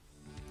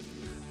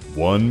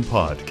One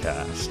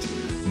podcast,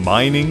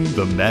 mining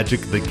the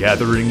Magic the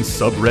Gathering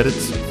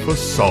subreddits for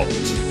salt.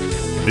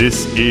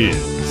 This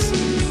is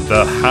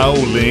the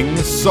Howling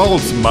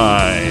Salt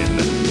Mine.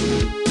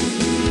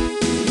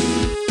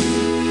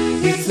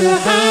 It's the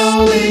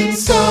Howling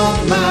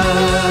Salt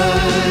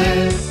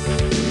Mine.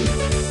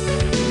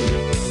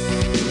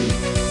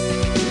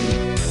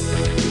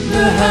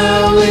 The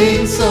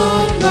Howling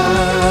Salt Mine.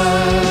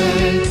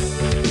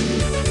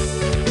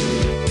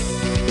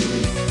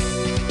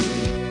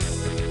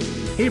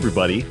 Hey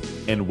everybody,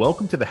 and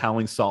welcome to the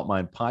Howling Salt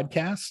Mine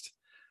podcast.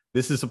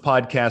 This is a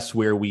podcast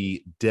where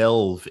we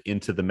delve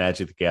into the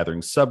Magic the Gathering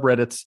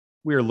subreddits.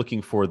 We are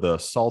looking for the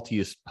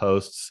saltiest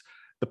posts,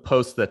 the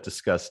posts that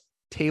discuss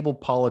table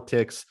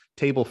politics,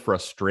 table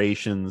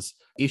frustrations,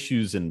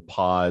 issues in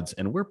pods,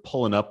 and we're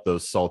pulling up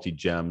those salty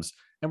gems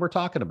and we're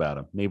talking about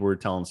them. Maybe we're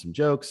telling some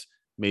jokes.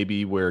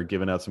 Maybe we're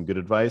giving out some good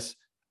advice.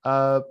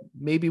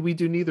 Maybe we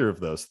do neither of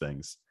those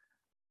things.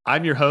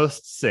 I'm your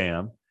host,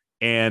 Sam.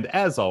 And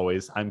as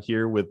always, I'm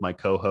here with my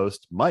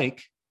co-host,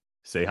 Mike.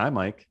 Say hi,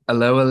 Mike.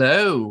 Hello,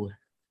 hello.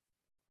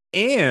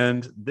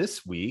 And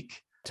this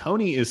week,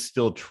 Tony is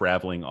still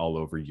traveling all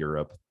over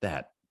Europe.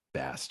 That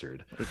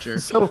bastard. Sure.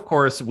 So, of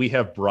course, we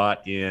have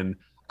brought in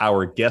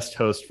our guest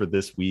host for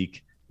this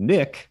week,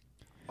 Nick,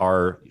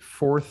 our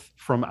fourth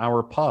from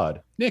our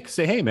pod. Nick,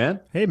 say hey, man.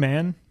 Hey,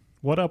 man.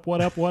 What up, what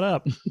up, what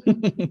up?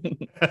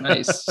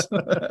 Nice.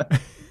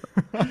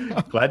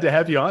 Glad to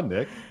have you on,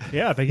 Nick.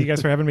 Yeah, thank you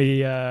guys for having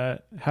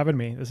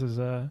me.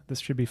 This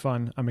should be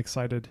fun. I'm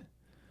excited.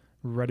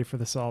 Ready for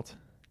the salt.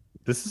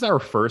 This is our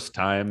first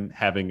time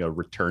having a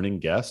returning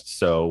guest,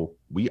 so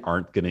we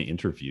aren't going to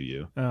interview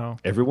you. Oh,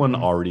 everyone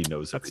already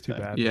knows that's everything.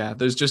 too bad. Yeah,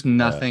 there's just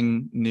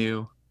nothing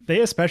new. They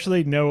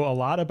especially know a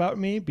lot about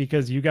me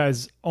because you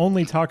guys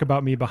only talk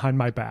about me behind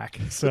my back.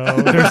 So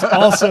there's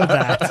also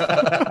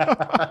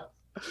that.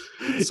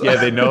 Yeah,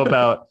 they know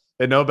about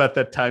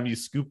that time you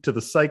scooped to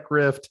the Psych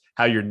Rift,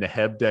 how your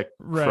Neheb deck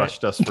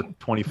crushed us for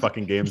 20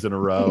 fucking games in a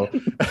row.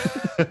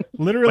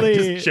 Literally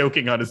like just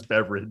choking on his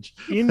beverage.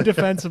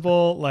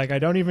 Indefensible. Like I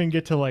don't even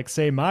get to like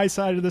say my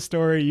side of the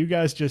story. You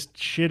guys just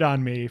shit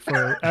on me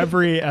for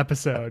every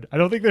episode. I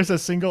don't think there's a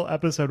single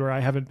episode where I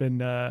haven't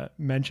been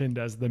mentioned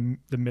as the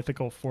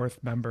mythical fourth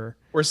member.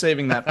 We're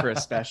saving that for a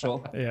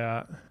special.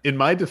 Yeah. In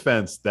my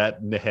defense,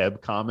 that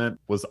Neheb comment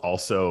was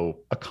also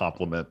a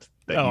compliment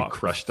that you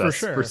crushed us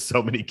for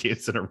so many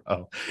games in a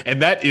row.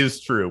 And that is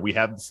true. We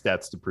have the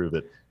stats to prove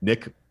it.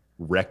 Nick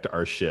wrecked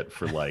our shit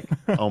for like,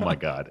 oh my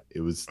God. It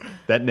was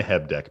that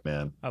Neheb deck,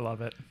 man. I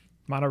love it.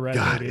 Mono red.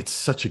 God, baby. it's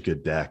such a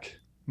good deck.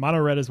 Mono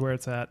red is where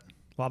it's at.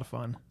 A lot of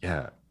fun.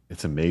 Yeah,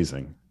 it's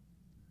amazing.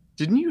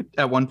 Didn't you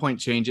at one point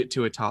change it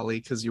to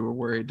Atali because you were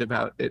worried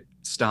about it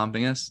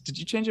stomping us? Did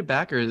you change it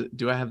back or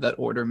do I have that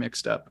order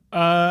mixed up?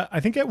 I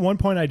think at one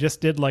point I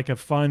just did like a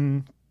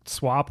fun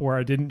swap where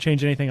I didn't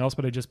change anything else,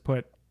 but I just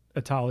put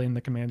Atali in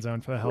the command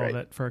zone for the hell of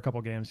it for a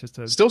couple games just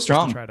to still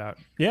strong. Just to try it out.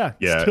 Yeah,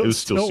 it was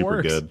still super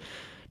works. good.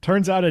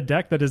 Turns out a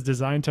deck that is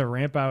designed to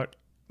ramp out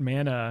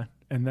mana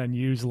and then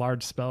use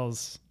large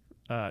spells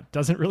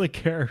doesn't really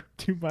care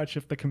too much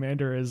if the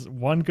commander is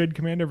one good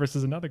commander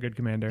versus another good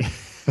commander.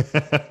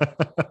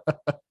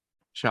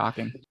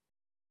 Shocking.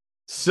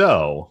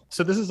 So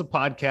this is a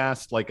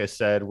podcast. Like I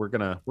said, we're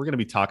gonna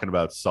be talking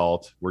about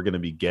salt. We're gonna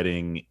be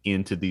getting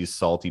into these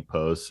salty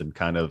posts and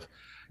kind of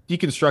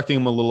deconstructing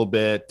them a little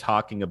bit,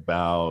 talking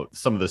about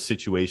some of the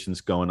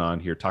situations going on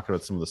here, talking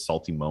about some of the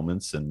salty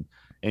moments and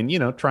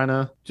trying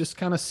to just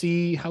kind of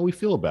see how we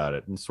feel about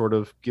it and sort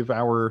of give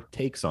our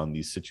takes on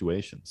these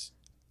situations.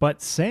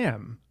 But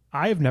Sam,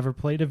 I've never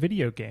played a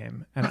video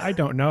game and I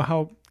don't know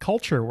how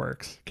culture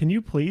works. Can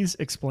you please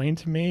explain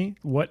to me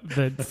what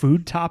the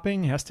food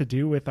topping has to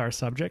do with our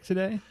subject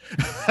today?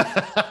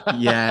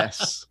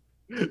 Yes.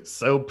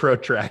 So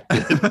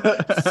protracted.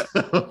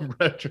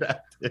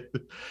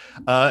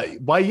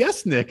 Why,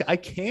 yes, Nick, I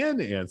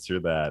can answer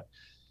that.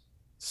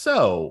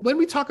 So when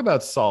we talk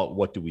about salt,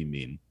 what do we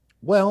mean?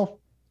 Well,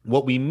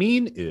 what we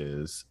mean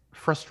is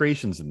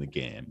frustrations in the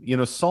game.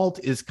 Salt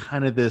is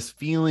kind of this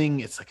feeling.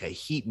 It's like a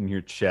heat in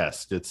your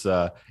chest. It's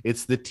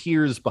the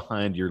tears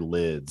behind your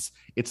lids.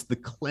 It's the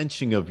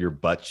clenching of your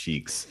butt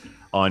cheeks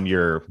on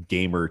your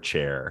gamer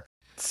chair.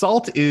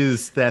 Salt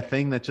is that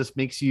thing that just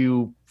makes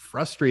you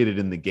frustrated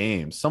in the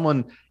game.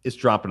 Someone is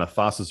dropping a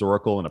Thassa's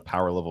Oracle in a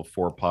power level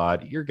 4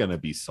 pod. You're going to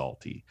be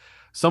salty.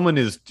 Someone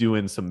is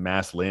doing some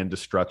mass land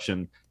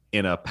destruction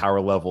in a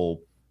power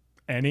level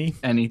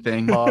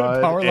anything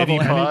pod, power level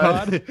any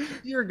pod.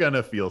 You're going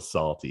to feel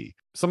salty.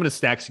 Someone is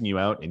staxing you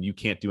out and you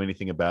can't do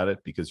anything about it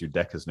because your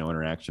deck has no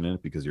interaction in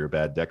it because you're a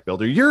bad deck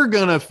builder. You're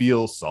going to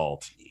feel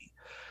salty.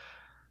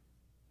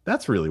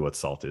 That's really what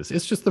salt is.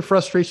 It's just the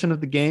frustration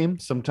of the game.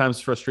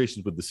 Sometimes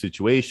frustrations with the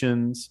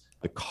situations,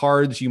 the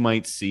cards you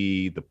might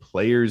see, the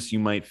players you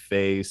might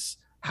face,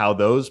 how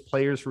those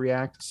players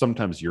react.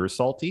 Sometimes you're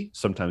salty.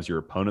 Sometimes your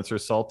opponents are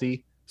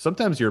salty.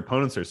 Sometimes your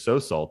opponents are so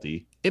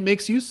salty, it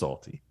makes you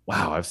salty.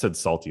 Wow, I've said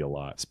salty a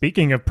lot.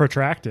 Speaking of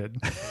protracted.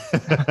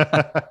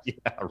 Yeah,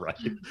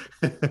 right.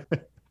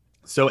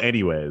 So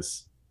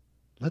anyways,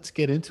 let's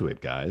get into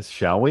it, guys,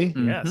 shall we?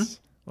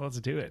 Yes. Let's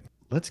do it.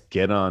 Let's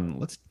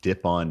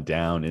dip on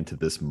down into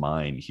this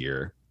mine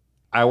here.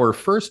 Our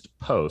first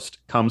post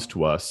comes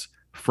to us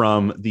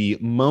from the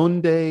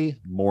Monday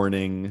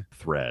morning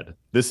thread.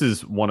 This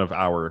is one of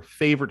our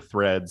favorite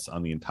threads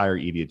on the entire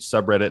EDH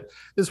subreddit.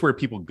 This is where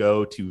people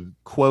go to,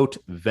 quote,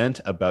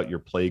 vent about your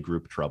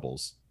playgroup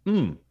troubles.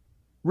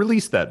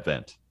 Release that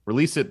vent.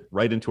 Release it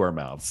right into our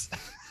mouths.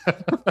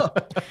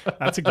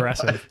 That's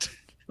aggressive.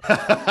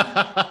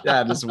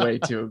 That is way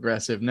too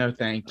aggressive. No,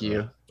 thank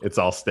you. It's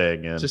all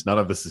staying in. None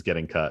of this is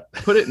getting cut.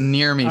 Put it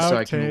near me so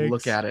I can Outtakes.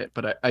 look at it,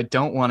 but I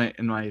don't want it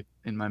in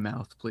my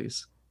mouth,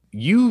 please.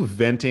 You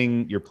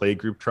venting your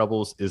playgroup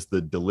troubles is the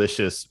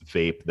delicious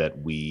vape that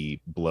we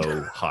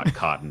blow hot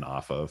cotton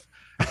off of.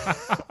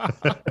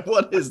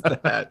 What is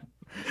that?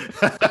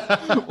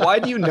 Why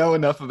do you know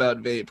enough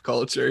about vape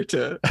culture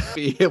to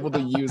be able to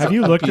use Have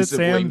you a looked at piece of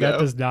Sam? lingo? That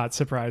does not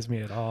surprise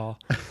me at all.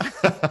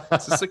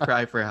 It's just a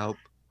cry for help.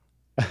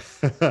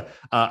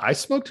 I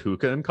smoked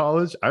hookah in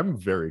college. I'm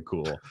very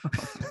cool.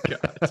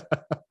 God.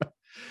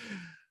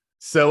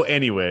 So,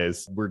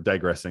 anyways, we're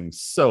digressing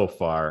so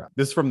far.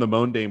 This is from the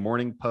Monday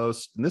Morning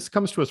Post, and this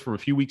comes to us from a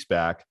few weeks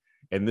back.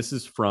 And this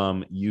is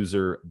from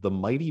user The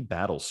Mighty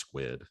Battle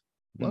Squid.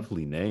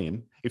 Lovely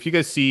name. If you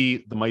guys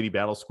see The Mighty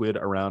Battle Squid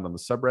around on the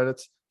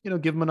subreddits,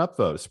 give them an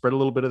upvote. Spread a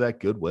little bit of that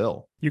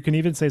goodwill. You can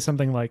even say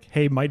something like,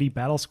 "Hey, mighty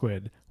battle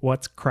squid,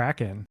 what's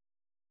cracking?"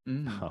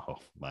 Oh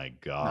my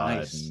God,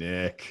 Nice.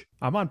 Nick.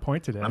 I'm on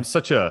point today. I'm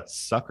such a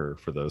sucker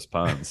for those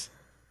puns.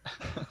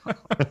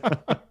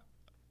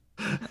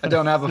 I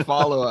don't have a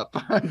follow-up.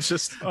 I'm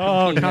just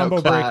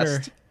combo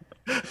breaker.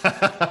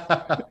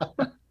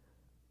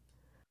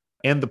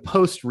 And the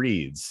post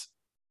reads,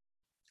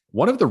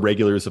 one of the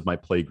regulars of my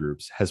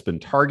playgroups has been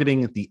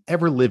targeting the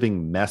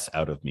ever-living mess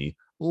out of me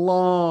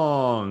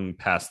long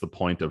past the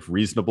point of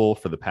reasonable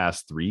for the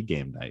past 3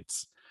 game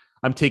nights.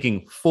 I'm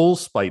taking full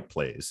spite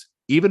plays,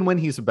 even when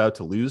he's about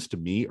to lose to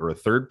me or a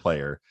third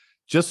player,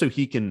 just so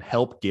he can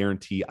help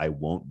guarantee I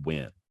won't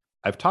win.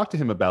 I've talked to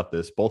him about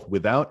this both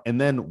without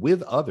and then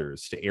with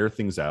others to air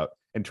things out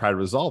and try to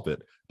resolve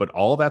it. But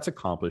all that's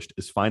accomplished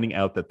is finding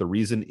out that the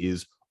reason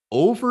is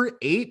over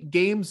 8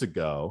 games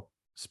ago,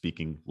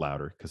 speaking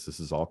louder because this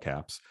is all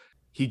caps,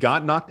 he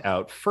got knocked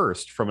out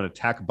first from an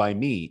attack by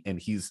me, and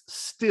he's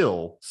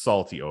still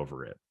salty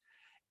over it.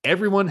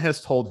 Everyone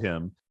has told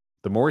him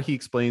the more he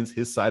explains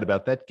his side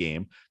about that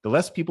game, the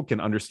less people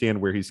can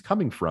understand where he's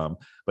coming from,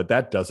 but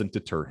that doesn't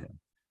deter him.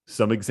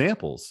 Some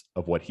examples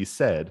of what he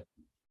said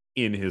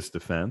in his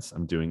defense,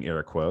 I'm doing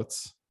air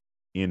quotes,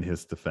 in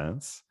his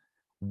defense.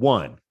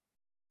 1,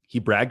 he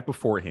bragged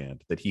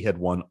beforehand that he had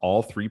won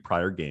all 3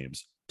 prior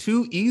games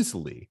too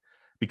easily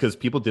because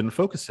people didn't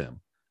focus him,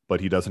 but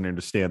he doesn't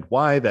understand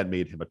why that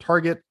made him a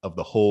target of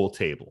the whole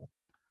table.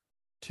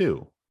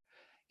 2,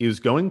 he was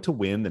going to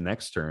win the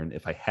next turn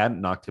if I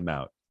hadn't knocked him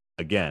out.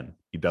 Again,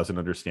 he doesn't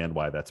understand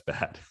why that's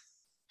bad.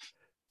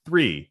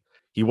 3,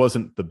 he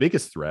wasn't the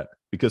biggest threat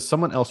because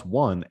someone else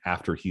won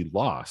after he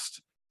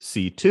lost.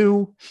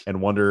 C2,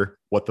 and wonder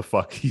what the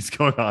fuck he's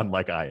going on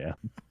like I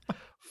am.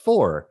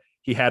 4,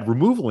 he had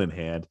removal in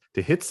hand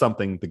to hit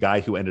something the guy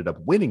who ended up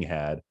winning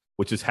had,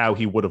 which is how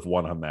he would have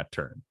won on that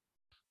turn.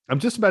 I'm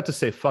just about to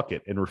say fuck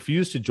it and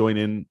refuse to join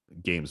in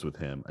games with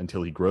him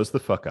until he grows the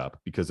fuck up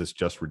because it's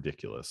just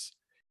ridiculous.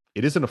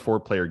 It isn't a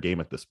 4-player game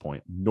at this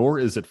point, nor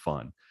is it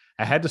fun.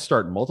 I had to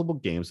start multiple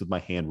games with my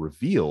hand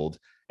revealed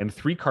and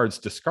 3 cards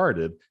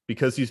discarded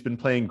because he's been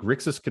playing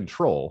Grixis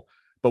Control,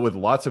 but with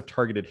lots of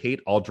targeted hate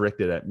all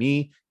directed at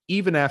me,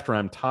 even after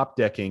I'm top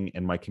decking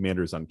and my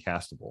commander is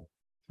uncastable.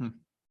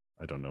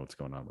 I don't know what's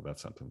going on with that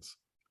sentence.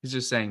 He's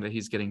just saying that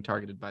he's getting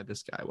targeted by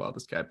this guy while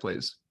this guy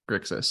plays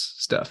Grixis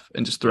stuff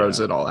and just throws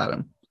it all at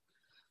him.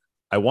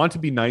 I want to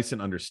be nice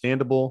and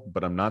understandable,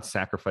 but I'm not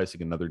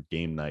sacrificing another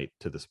game night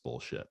to this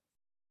bullshit.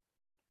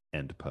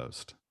 End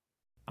post.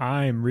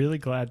 I'm really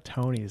glad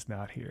Tony's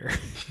not here.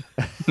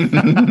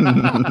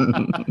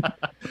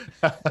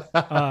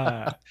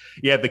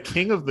 Yeah, the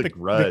king of the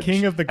grudge. The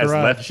king of the has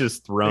grudge left his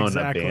throne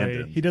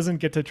abandoned. He doesn't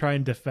get to try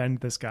and defend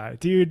this guy.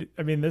 Dude,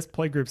 I mean, this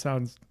playgroup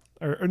sounds,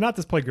 or not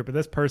this playgroup, but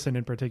this person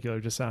in particular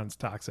just sounds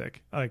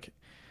toxic. Like,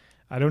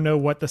 I don't know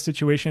what the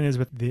situation is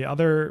with the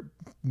other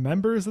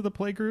members of the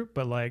playgroup,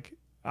 but like,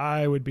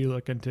 I would be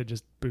looking to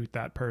just boot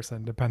that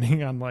person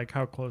depending on like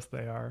how close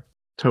they are.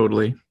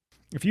 Totally.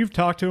 If you've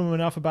talked to him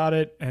enough about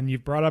it and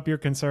you've brought up your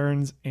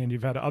concerns and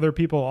you've had other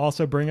people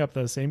also bring up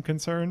those same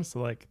concerns,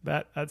 like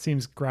that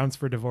seems grounds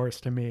for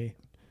divorce to me.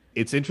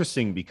 It's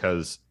interesting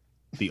because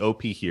the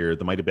OP here,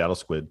 the Mighty Battle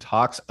Squid,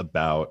 talks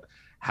about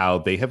how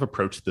they have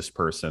approached this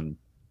person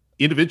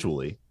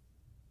individually,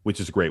 which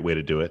is a great way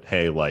to do it.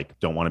 Hey, like,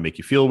 don't want to make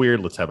you feel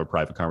weird. Let's have a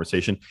private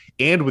conversation.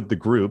 And with the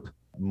group,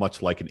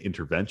 much like an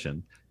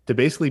intervention, to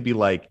basically be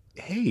like,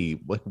 hey,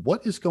 like,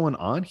 what is going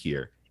on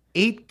here?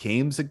 8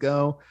 games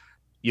ago,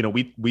 you know,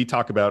 we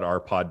talk about our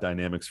pod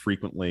dynamics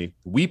frequently.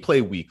 We play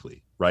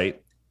weekly,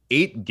 right?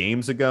 8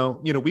 games ago,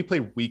 you know, we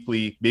play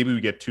weekly. Maybe we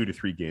get 2 to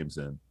 3 games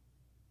in.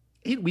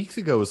 8 weeks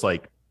ago was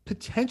like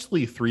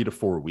potentially 3 to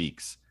 4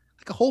 weeks.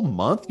 Like a whole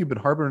month you've been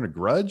harboring a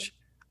grudge?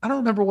 I don't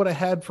remember what I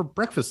had for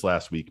breakfast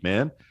last week,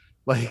 man.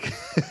 Like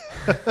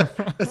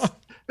that's,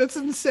 that's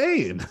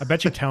insane. I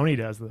bet you Tony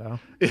does though.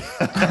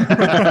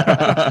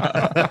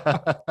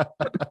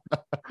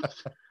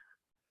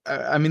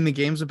 I mean, the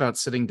game's about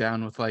sitting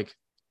down with like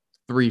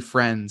 3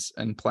 friends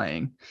and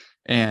playing.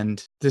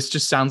 And this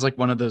just sounds like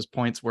one of those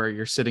points where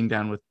you're sitting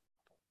down with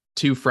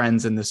 2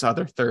 friends and this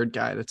other third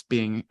guy that's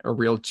being a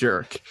real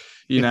jerk.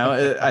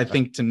 I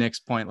think to Nick's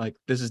point, like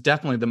this is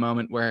definitely the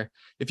moment where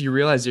if you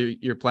realize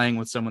you're playing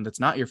with someone that's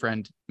not your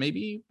friend,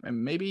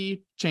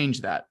 maybe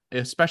change that,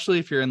 especially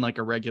if you're in like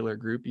a regular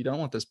group. You don't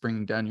want this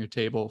bringing down your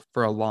table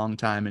for a long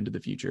time into the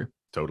future.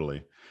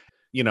 Totally.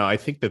 I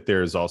think that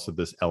there's also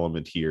this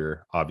element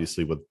here,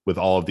 obviously, with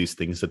all of these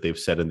things that they've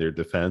said in their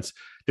defense.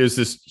 There's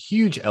this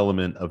huge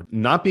element of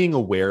not being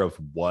aware of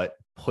what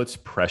puts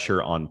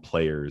pressure on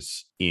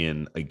players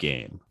in a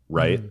game,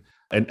 right?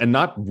 And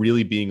not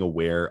really being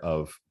aware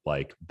of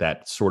like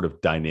that sort of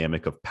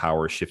dynamic of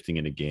power shifting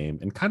in a game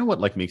and kind of what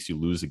like makes you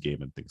lose a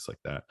game and things like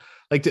that.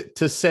 Like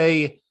to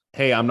say,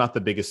 hey, I'm not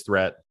the biggest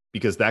threat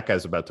because that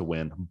guy's about to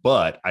win,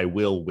 but I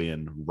will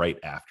win right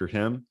after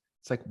him.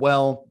 It's like,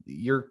 well,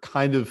 you're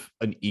kind of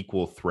an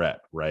equal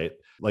threat, right?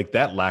 Like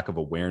that lack of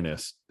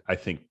awareness, I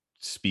think,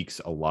 speaks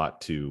a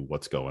lot to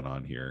what's going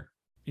on here.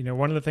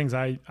 One of the things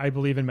I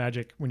believe in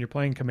Magic when you're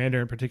playing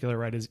Commander in particular,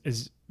 right,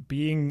 is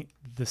being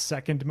the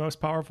second most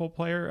powerful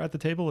player at the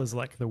table is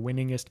like the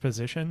winningest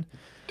position.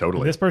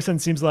 Totally. And this person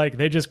seems like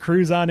they just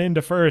cruise on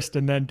into first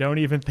and then don't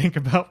even think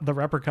about the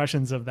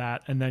repercussions of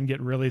that and then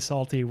get really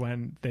salty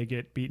when they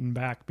get beaten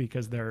back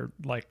because they're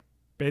like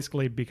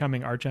basically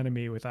becoming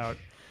archenemy without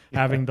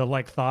having the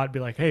like thought be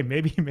like, hey,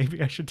 maybe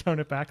I should tone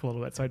it back a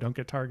little bit so I don't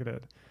get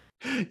targeted.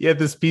 Yeah,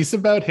 this piece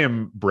about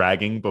him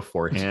bragging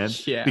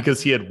beforehand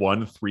because he had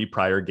won 3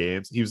 prior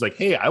games. He was like,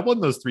 hey, I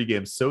won those 3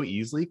 games so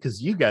easily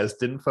because you guys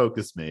didn't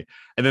focus me.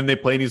 And then they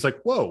play and he's like,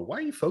 whoa, why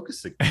are you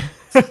focusing?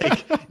 It's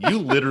like, you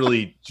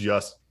literally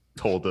just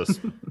told us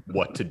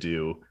what to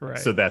do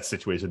so that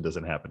situation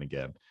doesn't happen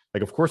again.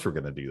 Like, of course we're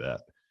going to do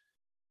that.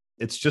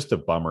 It's just a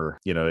bummer.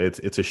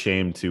 It's a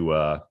shame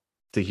to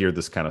hear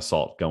this kind of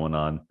salt going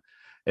on.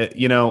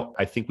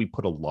 I think we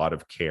put a lot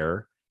of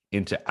care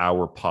into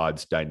our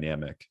pod's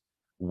dynamic,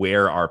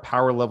 where our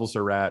power levels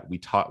are at.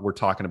 We're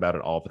talking about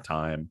it all the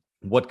time.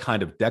 What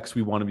kind of decks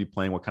we want to be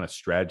playing, what kind of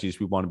strategies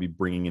we want to be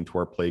bringing into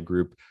our play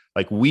group.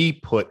 Like we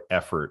put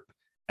effort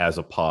as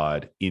a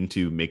pod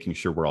into making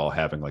sure we're all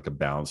having like a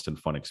balanced and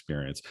fun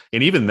experience.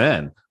 And even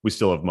then, we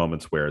still have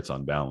moments where it's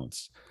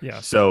unbalanced. Yeah.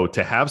 So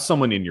to have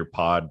someone in your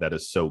pod that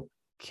is so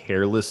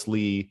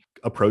carelessly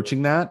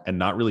approaching that and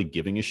not really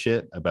giving a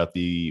shit about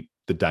the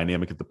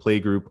dynamic of the play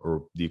group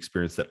or the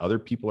experience that other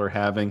people are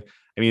having.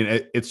 I mean,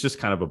 it's just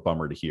kind of a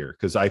bummer to hear,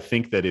 because I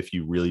think that if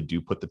you really do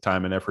put the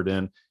time and effort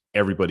in,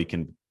 everybody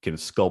can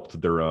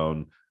sculpt their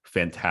own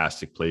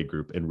fantastic play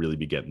group and really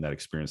be getting that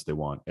experience they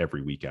want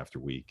every week after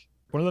week.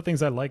 One of the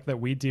things I like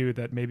that we do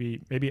that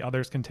maybe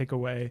others can take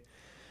away,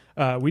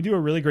 we do a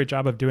really great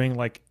job of doing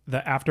like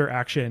the after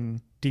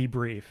action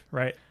debrief,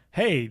 right?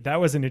 Hey, that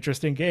was an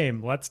interesting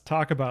game. Let's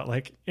talk about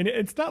like, and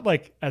it's not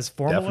like as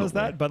formal as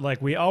that, but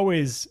like we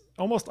almost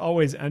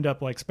always end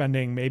up like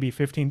spending maybe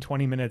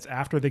 15-20 minutes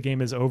after the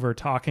game is over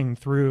talking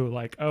through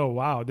like, oh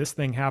wow, this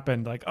thing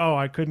happened, like, oh,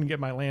 I couldn't get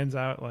my lands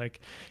out,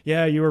 like,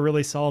 yeah, you were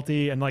really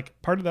salty. And like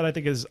part of that I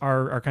think is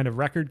our kind of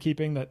record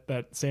keeping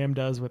that Sam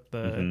does with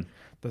the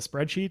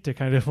spreadsheet to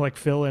kind of like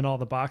fill in all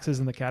the boxes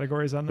and the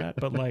categories on that.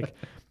 But like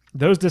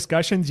those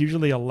discussions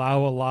usually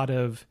allow a lot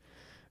of,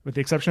 with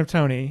the exception of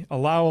Tony,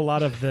 allow a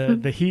lot of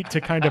the heat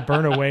to kind of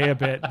burn away a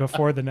bit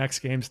before the next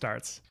game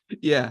starts.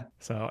 Yeah.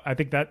 So I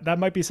think that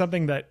might be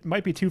something that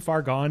might be too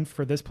far gone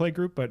for this play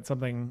group, but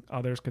something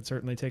others could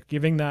certainly take.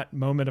 Giving that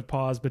moment of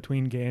pause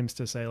between games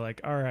to say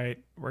like, all right,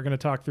 we're going to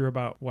talk through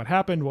about what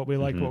happened, what we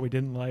liked, what we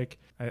didn't like.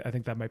 I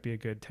think that might be a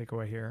good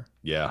takeaway here.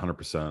 Yeah,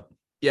 100%.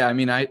 Yeah, I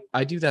mean,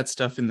 I do that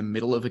stuff in the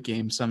middle of a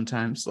game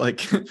sometimes.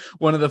 Like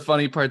one of the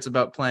funny parts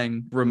about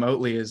playing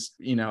remotely is,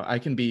 I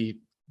can be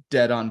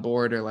dead on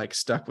board or like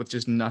stuck with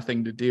just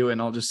nothing to do, and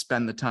I'll just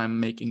spend the time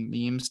making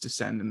memes to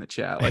send in the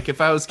chat. Like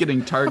if I was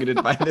getting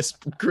targeted by this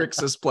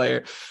Grixis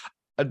player,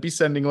 I'd be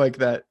sending like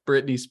that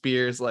Britney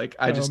Spears, like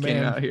I just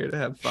came out here to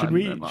have fun.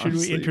 Should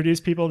we introduce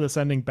people to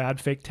sending bad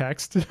fake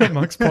text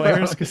amongst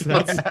players? Because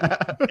that's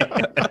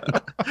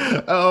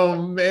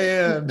oh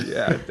man,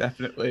 yeah,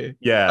 definitely.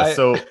 Yeah,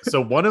 so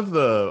one of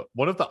the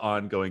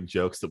ongoing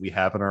jokes that we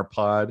have in our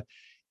pod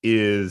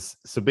is,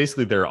 so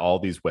basically there are all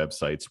these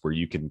websites where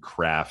you can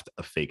craft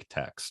a fake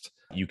text.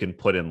 You can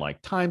put in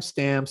like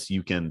timestamps,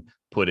 you can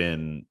put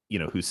in,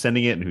 who's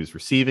sending it and who's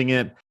receiving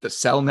it. The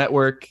cell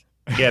network.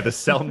 Yeah, the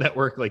cell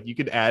network. Like you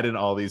could add in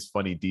all these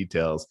funny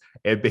details.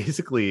 And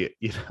basically,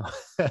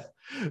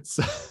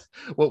 so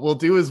what we'll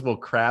do is we'll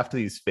craft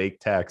these fake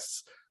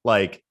texts.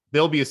 Like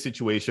there'll be a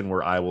situation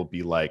where I will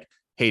be like,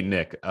 hey,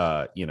 Nick,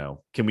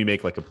 can we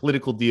make like a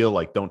political deal?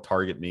 Like, don't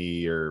target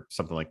me or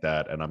something like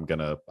that. And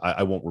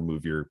I won't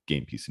remove your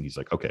game piece. And he's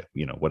like, okay,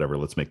 whatever,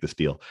 let's make this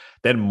deal.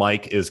 Then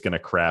Mike is going to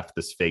craft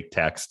this fake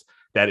text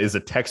that is a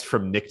text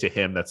from Nick to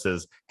him that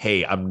says,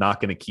 "Hey, I'm not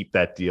going to keep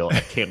that deal.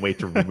 I can't wait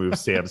to remove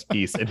Sam's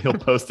piece." And he'll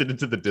post it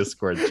into the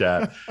Discord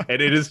chat.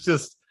 And it is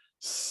just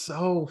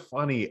so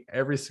funny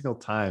every single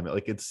time.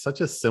 Like, it's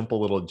such a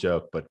simple little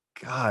joke, but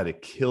God,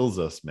 it kills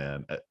us,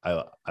 man.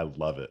 I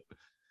love it.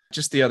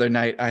 Just the other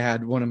night, I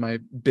had one of my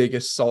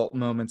biggest salt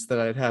moments that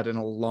I'd had in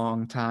a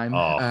long time,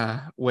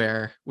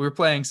 where we were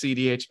playing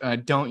CDH. And I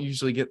don't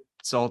usually get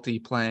salty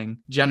playing.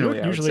 Generally,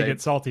 you don't usually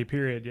get salty,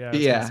 period.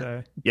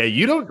 Yeah. Yeah,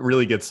 you don't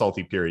really get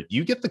salty, period.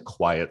 You get the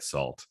quiet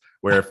salt,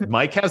 where if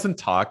Mike hasn't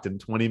talked in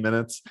 20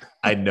 minutes,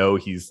 I know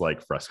he's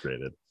like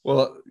frustrated.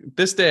 Well,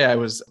 this day I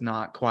was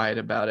not quiet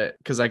about it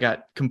because I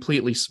got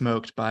completely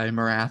smoked by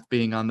Marath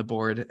being on the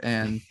board.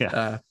 And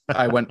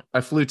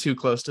I flew too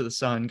close to the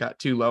sun, got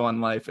too low on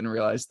life, and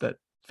realized that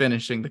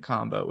finishing the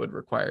combo would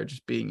require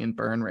just being in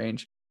burn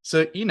range.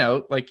 So,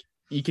 like,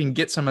 you can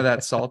get some of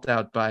that salt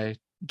out by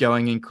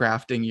going and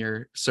crafting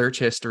your search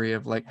history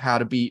of like how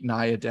to beat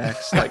Naya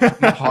decks, like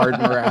hard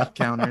Marath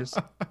counters.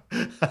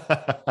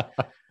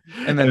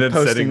 And then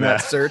posting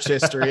that search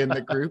history in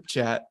the group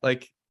chat.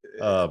 Like,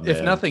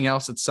 if nothing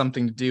else, it's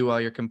something to do while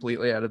you're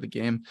completely out of the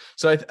game.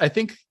 So I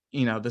think,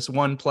 this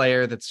one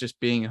player that's just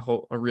being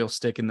a real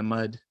stick in the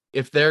mud,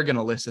 if they're going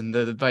to listen,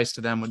 the advice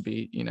to them would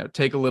be,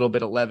 take a little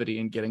bit of levity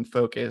in getting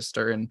focused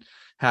or in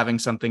having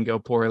something go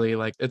poorly.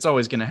 Like, it's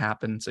always going to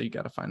happen. So you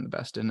got to find the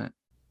best in it.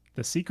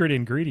 The secret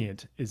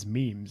ingredient is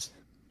memes.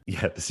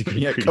 Yeah, the secret.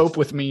 Yeah, cope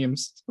with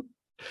memes.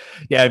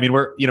 Yeah, I mean,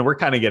 we're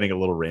kind of getting a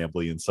little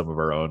rambly in some of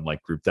our own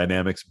like group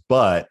dynamics,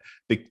 but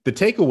the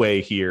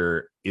takeaway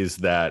here is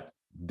that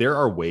there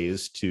are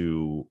ways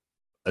to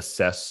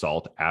assess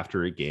salt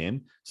after a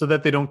game so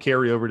that they don't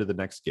carry over to the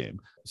next game.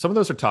 Some of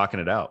those are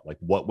talking it out, like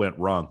what went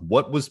wrong,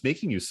 what was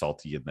making you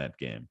salty in that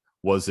game.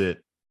 Was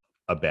it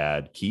a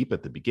bad keep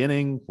at the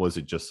beginning? Was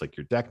it just like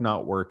your deck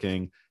not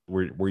working?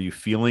 Were you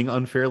feeling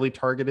unfairly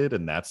targeted?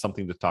 And that's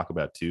something to talk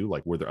about too.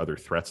 Like, were there other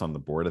threats on the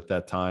board at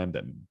that time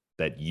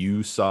that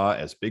you saw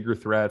as bigger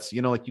threats?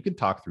 Like, you can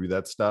talk through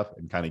that stuff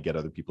and kind of get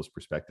other people's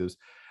perspectives.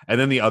 And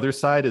then the other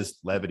side is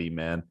levity,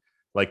 man.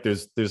 Like,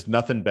 there's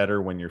nothing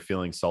better when you're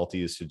feeling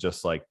salty is to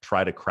just like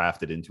try to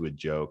craft it into a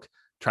joke,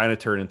 trying to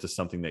turn it into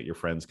something that your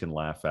friends can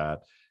laugh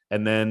at.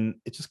 And then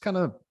it just kind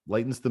of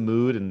lightens the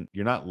mood and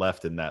you're not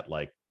left in that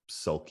like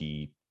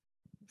sulky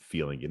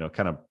feeling,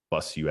 kind of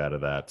busts you out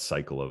of that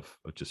cycle of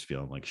just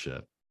feeling like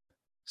shit.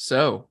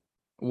 So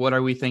what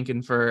are we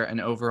thinking for an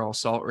overall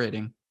salt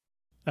rating?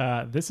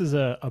 This is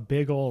a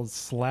big old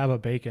slab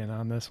of bacon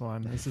on this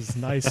one. This is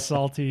nice,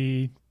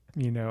 salty,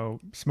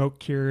 smoke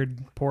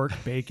cured pork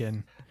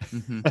bacon.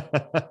 Mm-hmm.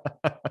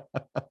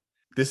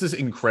 This is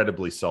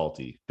incredibly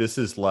salty. This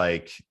is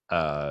like,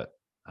 I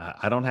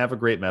don't have a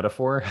great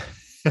metaphor.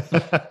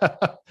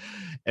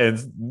 And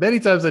many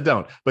times I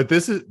don't, but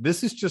this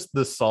is just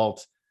the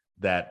salt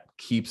that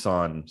keeps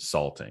on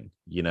salting.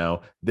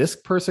 This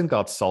person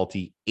got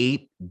salty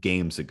 8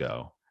 games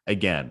ago.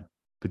 Again,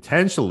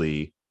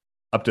 potentially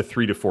up to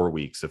 3 to 4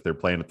 weeks if they're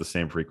playing at the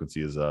same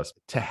frequency as us.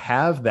 To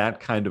have that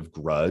kind of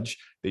grudge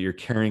that you're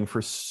carrying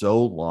for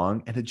so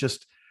long and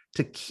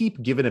to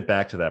keep giving it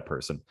back to that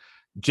person.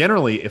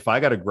 Generally, if I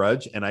got a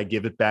grudge and I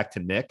give it back to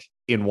Nick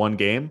in one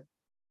game,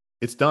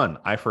 it's done.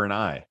 Eye for an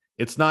eye.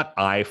 It's not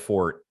eye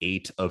for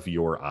 8 of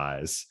your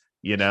eyes.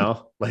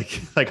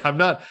 Like I'm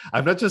not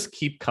just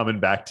keep coming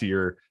back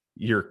to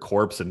your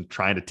corpse and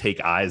trying to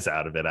take eyes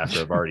out of it after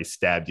I've already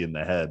stabbed you in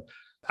the head.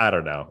 I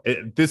don't know.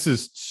 This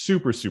is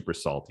super, super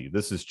salty.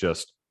 This is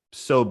just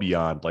so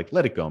beyond, like,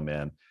 let it go,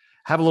 man.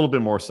 Have a little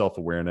bit more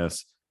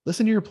self-awareness.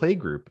 Listen to your play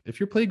group. If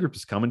your play group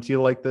is coming to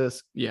you like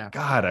this,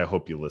 God, I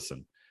hope you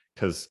listen,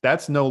 because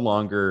that's no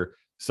longer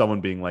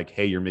someone being like,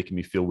 hey, you're making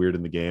me feel weird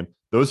in the game.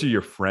 Those are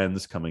your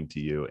friends coming to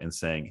you and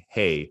saying,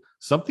 hey,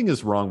 something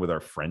is wrong with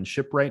our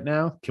friendship right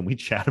now. Can we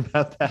chat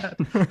about that?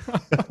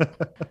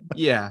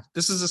 Yeah,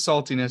 this is a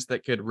saltiness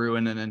that could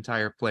ruin an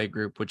entire play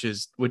group, which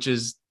is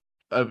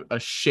a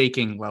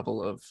shaking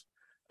level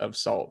of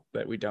salt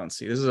that we don't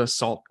see. This is a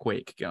salt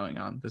quake going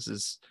on. This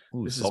is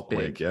big.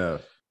 Quake, yeah.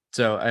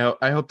 So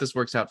I hope this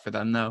works out for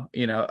them, though.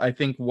 I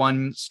think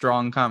one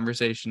strong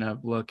conversation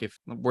of, look, if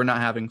we're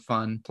not having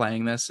fun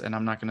playing this, and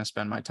I'm not going to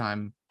spend my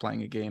time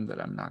playing a game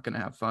that I'm not going to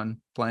have fun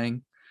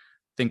playing,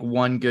 I think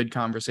one good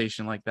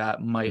conversation like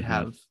that might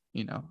have,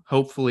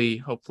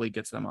 hopefully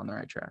gets them on the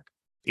right track.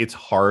 It's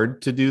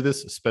hard to do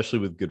this, especially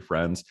with good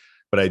friends,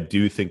 but I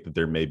do think that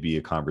there may be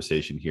a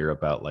conversation here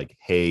about like,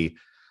 hey,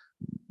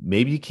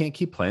 maybe you can't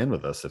keep playing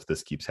with us if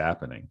this keeps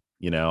happening.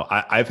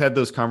 I've had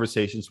those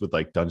conversations with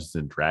like Dungeons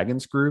and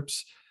Dragons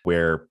groups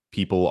where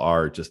people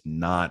are just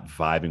not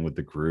vibing with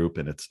the group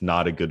and it's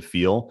not a good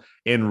feel.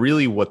 And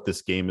really what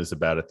this game is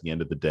about at the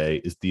end of the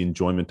day is the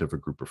enjoyment of a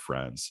group of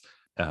friends.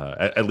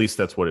 At least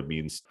that's what it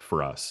means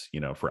for us,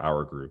 for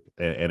our group.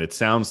 And it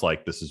sounds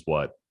like this is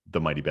what the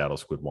Mighty Battle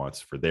Squid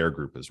wants for their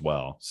group as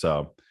well.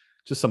 So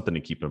just something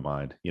to keep in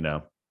mind,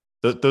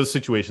 Those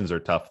situations are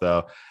tough,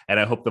 though. And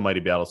I hope the Mighty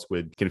Battle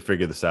Squid can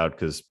figure this out,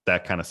 because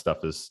that kind of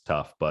stuff is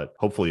tough, but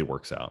hopefully it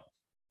works out.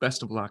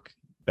 Best of luck.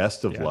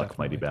 Best of luck, definitely.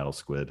 Mighty Battle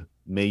Squid.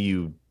 May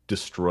you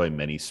destroy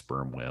many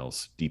sperm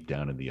whales deep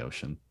down in the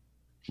ocean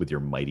with your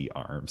mighty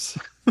arms.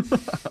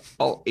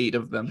 All 8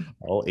 of them.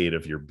 All 8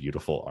 of your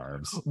beautiful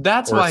arms.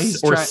 That's or, why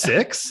he's or trying.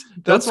 6.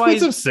 That's Don't why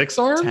squids have 6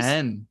 arms.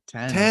 10.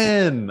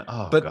 10.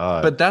 Oh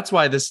god. But that's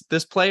why this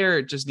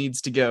player just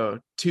needs to go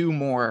 2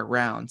 more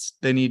rounds.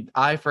 They need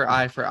eye for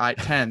eye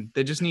 10.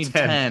 They just need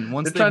 10.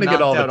 Once They're they've trying to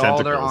get knocked all the out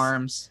all their tentacles.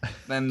 arms,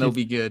 then they'll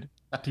be good.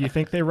 Do you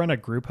think they run a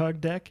group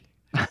hug deck?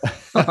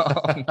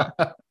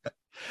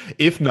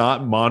 If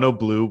not, mono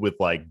blue with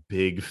like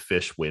big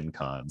fish win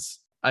cons.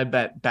 I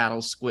bet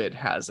Battle Squid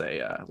has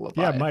a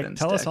Leviathan. Yeah, Mike,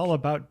 tell us deck. all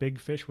about big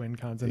fish win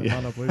cons in a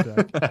mono blue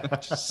deck.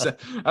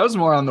 I was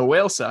more on the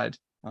whale side,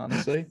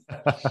 honestly.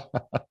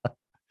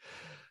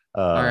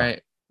 All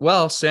right.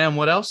 Well, Sam,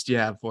 what else do you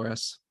have for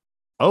us?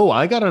 Oh,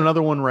 I got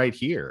another one right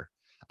here.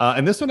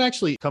 And this one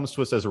actually comes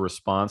to us as a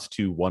response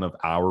to one of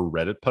our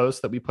Reddit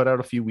posts that we put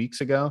out a few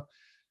weeks ago.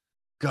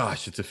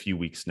 Gosh, it's a few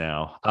weeks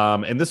now.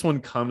 And this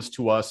one comes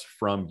to us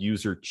from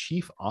user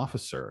Chief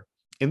Officer.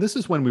 And this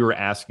is when we were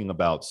asking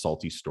about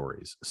salty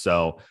stories.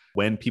 So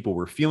when people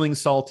were feeling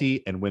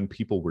salty and when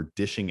people were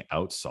dishing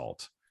out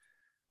salt.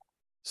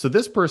 So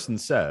this person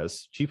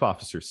says, Chief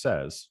Officer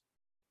says,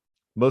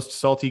 most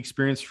salty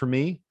experience for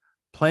me,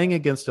 playing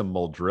against a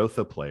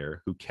Muldrotha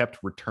player who kept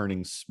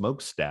returning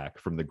smokestack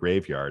from the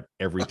graveyard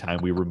every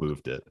time we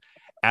removed it.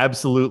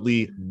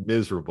 Absolutely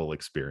miserable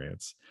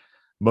experience.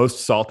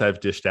 Most salt I've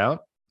dished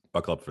out,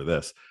 buckle up for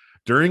this,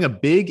 during a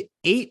big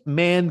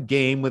 8-man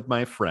game with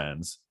my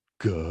friends.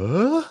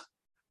 I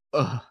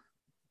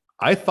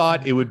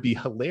thought it would be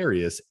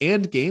hilarious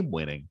and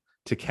game-winning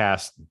to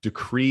cast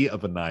Decree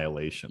of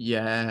Annihilation.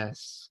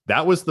 Yes.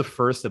 That was the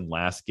first and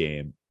last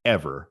game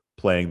ever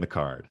playing the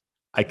card.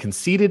 I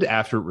conceded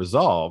after it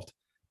resolved,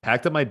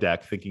 packed up my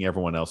deck thinking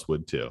everyone else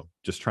would too,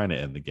 just trying to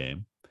end the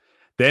game.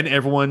 Then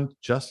everyone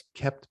just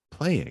kept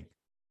playing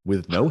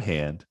with no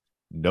hand,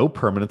 no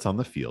permanents on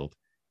the field.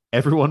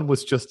 Everyone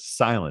was just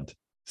silent,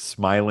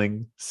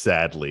 smiling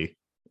sadly.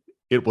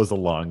 It was a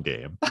long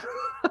game.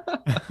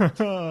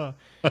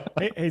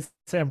 hey,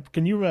 Sam,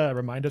 can you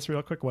remind us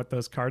real quick what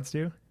those cards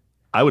do?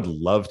 I would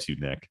love to,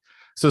 Nick.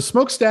 So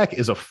Smokestack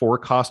is a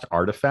 4-cost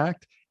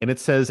artifact, and it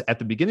says at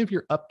the beginning of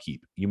your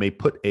upkeep, you may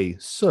put a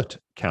soot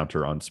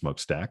counter on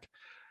Smokestack.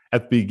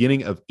 At the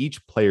beginning of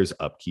each player's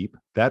upkeep,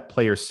 that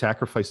player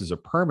sacrifices a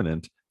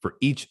permanent for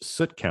each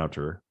soot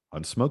counter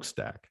on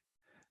Smokestack.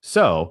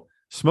 So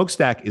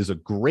Smokestack is a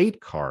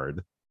great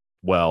card.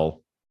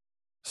 Well,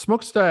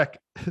 Smokestack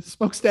is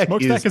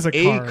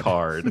a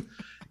card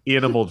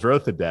in a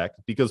Muldrotha deck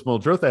because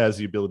Muldrotha has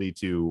the ability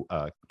to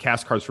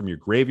cast cards from your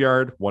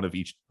graveyard, one of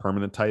each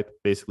permanent type,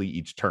 basically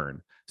each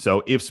turn.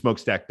 So if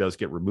Smokestack does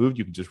get removed,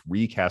 you can just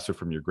recast it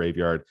from your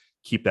graveyard,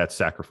 keep that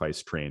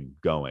sacrifice train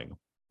going.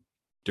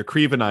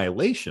 Decree of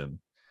Annihilation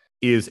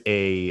is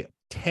a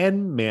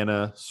 10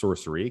 mana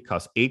sorcery,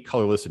 costs 8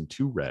 colorless and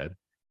 2 red.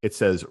 It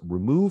says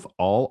remove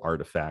all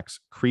artifacts,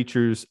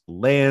 creatures,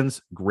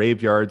 lands,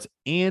 graveyards,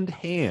 and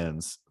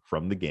hands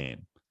from the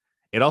game.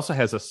 It also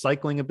has a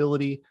cycling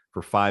ability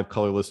for 5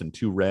 colorless and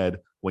 2 red.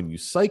 When you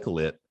cycle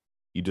it,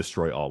 you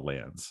destroy all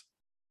lands.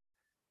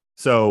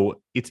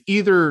 So it's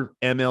either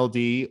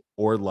MLD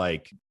or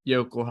like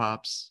Yokel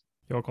Hops.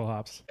 Yokel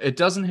Hops. It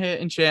doesn't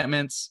hit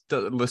enchantments.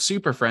 The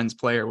Super Friends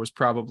player was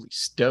probably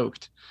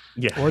stoked.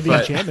 Yeah. Or the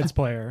enchantments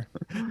player.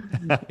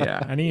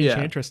 Yeah. Any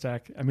Enchantress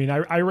deck. I mean,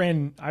 I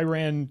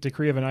ran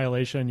Decree of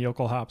Annihilation,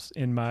 Yokel Hops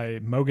in my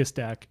Mogus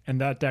deck,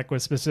 and that deck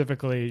was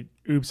specifically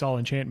oops all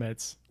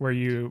enchantments, where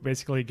you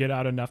basically get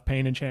out enough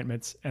pain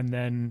enchantments and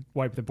then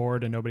wipe the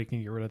board and nobody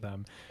can get rid of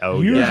them.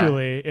 Oh,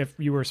 usually, if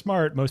you were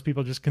smart, most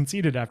people just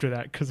conceded after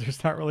that because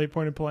there's not really a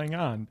point of playing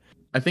on.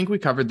 I think we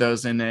covered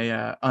those in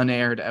a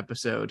unaired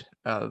episode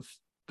of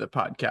the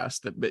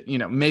podcast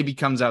that maybe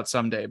comes out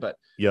someday, but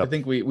I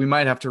think we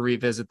might have to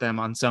revisit them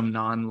on some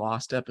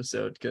non-lost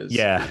episode because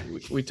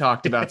we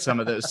talked about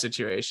some of those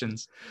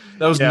situations.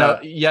 That was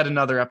yet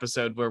another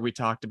episode where we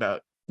talked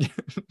about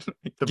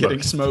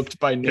getting smoked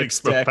by Nick's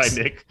decks.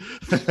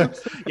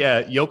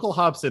 Yokel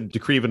Hops and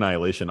Decree of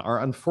Annihilation are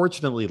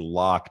unfortunately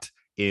locked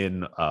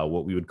in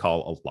what we would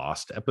call a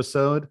lost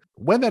episode.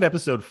 When that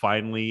episode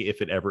finally,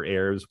 if it ever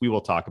airs, we will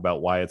talk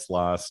about why it's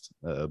lost,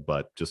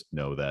 but just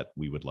know that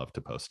we would love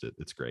to post it.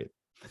 It's great.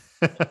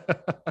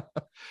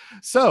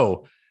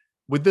 So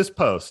with this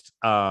post,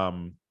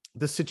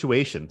 this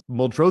situation,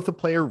 Muldrotha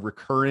player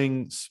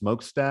recurring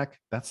smokestack,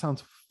 that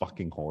sounds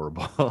fucking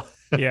horrible.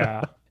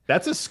 Yeah.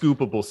 That's a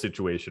scoopable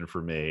situation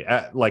for me.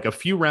 Like a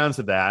few rounds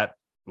of that,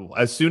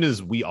 as soon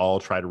as we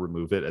all try to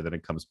remove it and then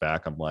it comes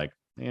back, I'm like,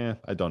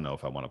 I don't know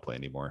if I want to play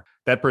anymore.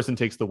 That person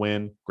takes the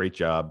win. Great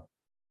job.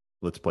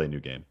 Let's play a new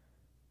game.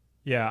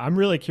 Yeah, I'm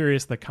really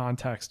curious the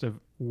context of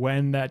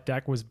when that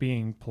deck was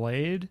being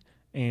played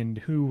and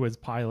who was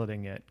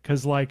piloting it.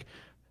 Because, like,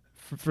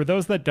 for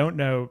those that don't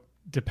know,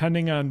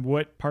 depending on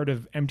what part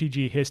of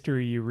MTG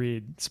history you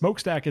read,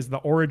 Smokestack is the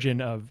origin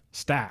of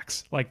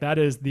stacks. Like, that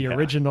is the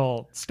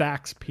original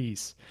stacks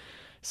piece.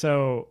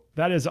 So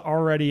that is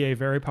already a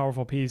very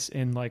powerful piece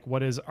in like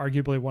what is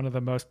arguably one of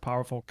the most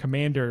powerful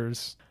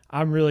commanders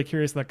I'm really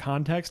curious the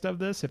context of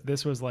this. If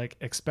this was like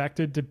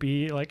expected to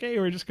be like, hey,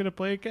 we're just gonna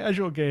play a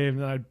casual game,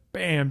 then I'd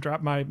bam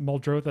drop my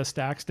Muldrotha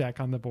stacks deck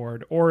on the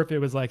board, or if it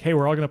was like, hey,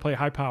 we're all gonna play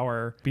high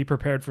power, be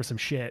prepared for some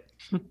shit.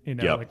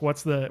 Yep. Like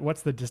what's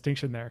the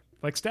distinction there?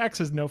 Like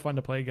stacks is no fun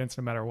to play against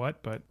no matter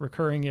what, but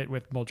recurring it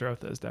with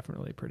Muldrotha is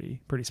definitely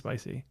pretty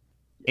spicy.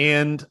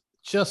 And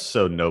just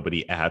so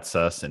nobody ats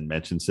us and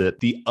mentions it,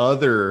 the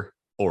other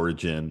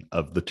origin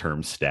of the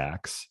term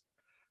stacks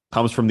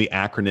comes from the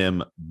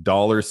acronym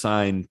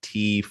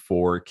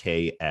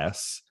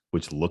 $T4KS,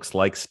 which looks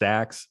like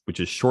stacks, which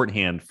is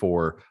shorthand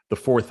for the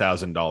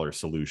 $4,000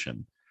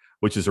 solution,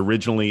 which is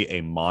originally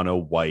a mono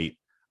white,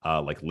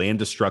 like land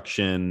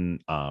destruction.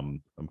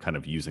 I'm kind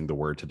of using the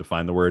word to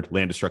define the word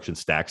land destruction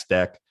stacks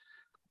deck.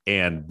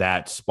 And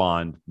that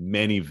spawned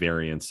many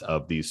variants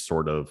of these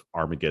sort of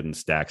Armageddon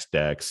stacks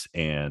decks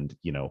and,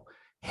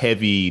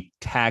 heavy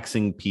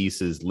taxing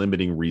pieces,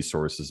 limiting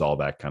resources, all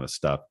that kind of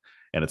stuff.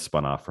 And it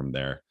spun off from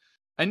there.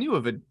 I knew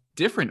of a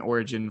different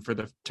origin for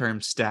the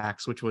term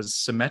stacks, which was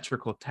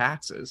symmetrical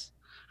taxes.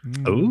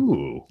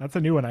 Ooh, that's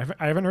a new one. I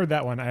haven't heard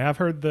that one. I have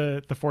heard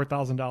the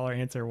 $4,000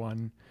 answer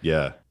one.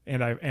 Yeah.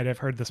 And I've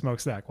heard the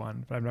smokestack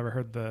one, but I've never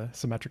heard the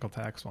symmetrical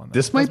tax one.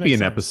 This might be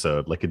an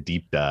episode, like a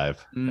deep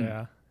dive.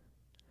 Yeah.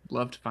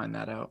 Love to find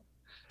that out.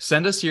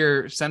 Send us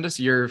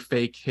your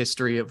fake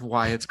history of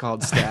why it's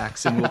called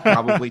stacks, and we'll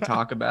probably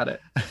talk about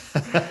it.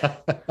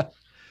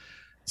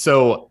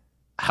 So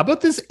how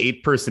about this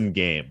 8-person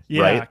game?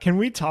 Yeah, right? Can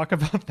we talk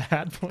about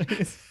that,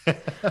 please?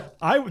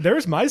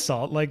 There's my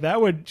salt. Like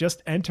that would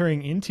just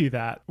entering into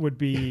that would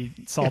be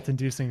salt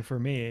inducing for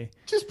me.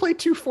 Just play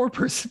 2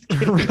 4-person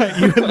games.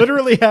 Right. You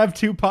literally have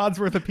 2 pods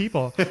worth of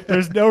people.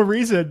 There's no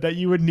reason that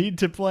you would need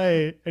to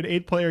play an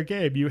 8-player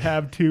game. You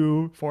have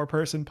 2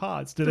 4-person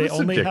pods. Do they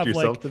only have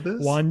like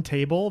one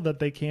table that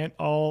they can't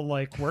all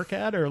like work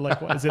at, or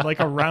like what, is it like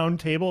a round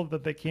table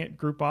that they can't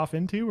group off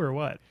into, or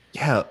what?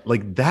 Yeah,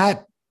 like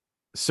that.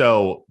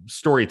 So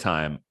story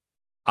time.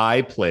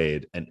 I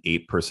played an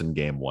 8-person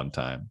game one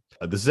time.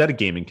 This is at a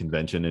gaming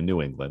convention in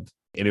New England,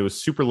 and it was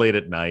super late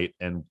at night.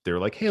 And they were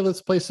like, "Hey,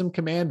 let's play some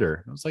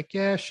Commander." I was like,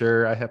 "Yeah,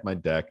 sure. I have my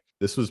deck."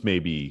 This was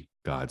maybe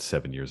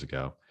 7 years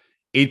ago.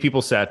 8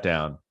 people sat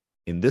down,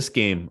 and this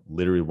game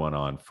literally went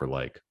on for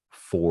like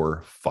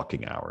 4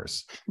 fucking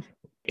hours.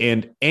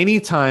 And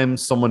anytime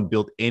someone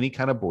built any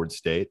kind of board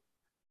state,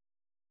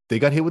 they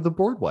got hit with a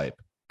board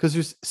wipe because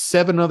there's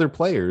 7 other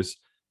players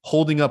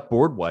holding up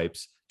board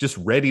wipes, just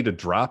ready to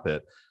drop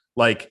it.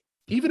 Like,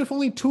 even if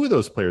only 2 of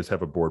those players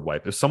have a board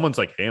wipe, if someone's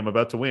like, "Hey, I'm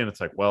about to win,"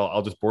 it's like, "Well,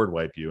 I'll just board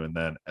wipe you." And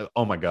then,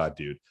 oh my God,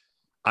 dude,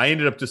 I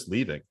ended up just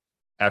leaving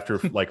after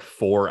like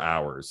 4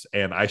 hours,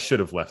 and I should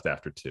have left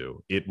after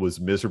 2. It was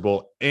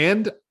miserable.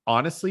 And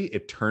honestly,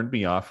 it turned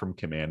me off from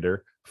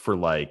Commander for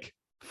like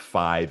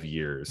 5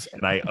 years.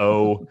 And I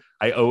owe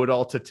it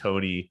all to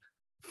Tony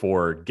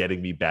for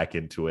getting me back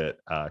into it,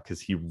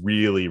 because he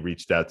really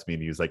reached out to me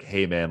and he was like,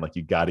 "Hey man, like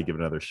you got to give it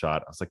another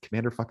shot." I was like,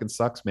 "Commander fucking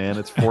sucks, man.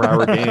 It's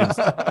 4-hour games.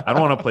 I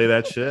don't want to play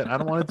that shit. I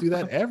don't want to do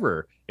that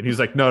ever." And he was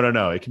like, no,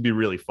 it can be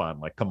really fun.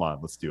 Like, come on,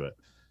 let's do it.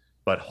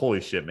 But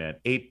holy shit, man,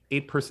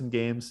 8-person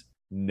games,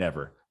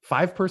 never.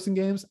 5-person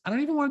games, I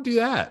don't even want to do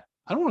that.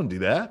 I don't want to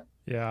do that.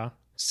 Yeah.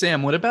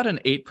 Sam, what about an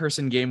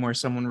 8-person game where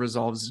someone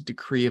resolves a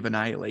decree of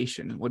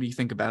annihilation? What do you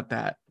think about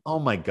that? Oh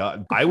my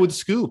God. I would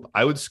scoop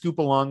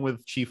along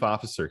with Chief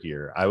Officer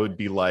here. I would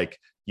be like,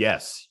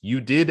 "Yes,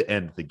 you did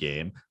end the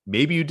game.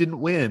 Maybe you didn't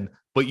win,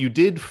 but you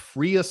did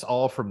free us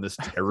all from this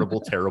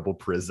terrible, terrible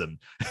prison."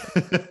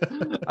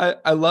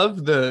 I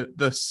love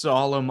the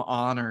solemn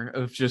honor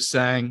of just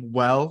saying,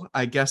 "Well,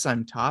 I guess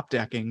I'm top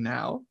decking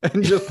now,"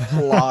 and just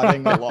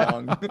plodding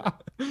along.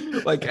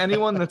 Like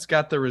anyone that's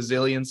got the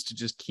resilience to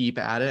just keep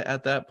at it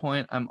at that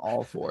point, I'm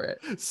all for it.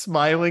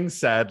 Smiling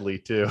sadly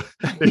too.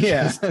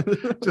 Yeah.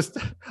 just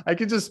I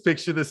can just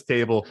picture this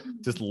table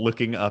just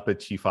looking up at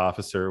Chief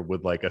Officer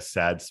with like a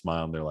sad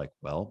smile, and they're like,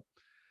 "Well,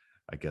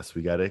 I guess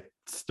we got to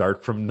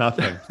start from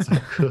nothing." It's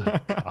like,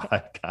 good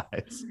God,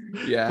 guys.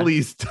 Yeah.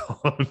 Please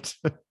don't.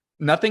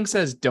 Nothing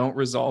says don't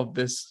resolve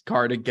this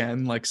card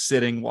again like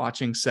sitting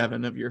watching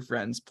 7 of your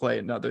friends play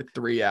another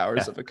 3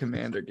 hours of a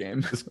Commander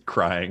game. Just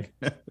crying.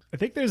 I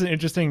think there's an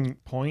interesting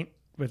point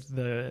with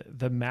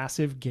the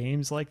massive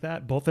games like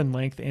that, both in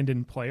length and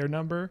in player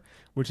number,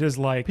 which is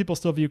like people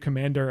still view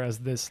Commander as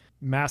this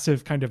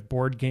massive kind of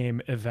board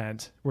game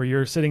event where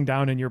you're sitting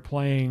down and you're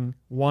playing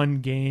one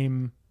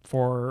game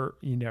for,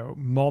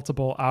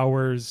 multiple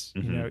hours,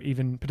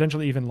 even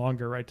potentially even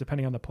longer, right?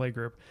 Depending on the play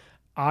group.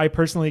 I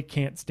personally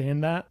can't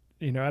stand that.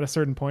 At a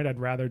certain point, I'd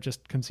rather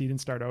just concede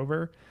and start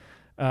over.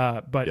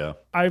 But yeah.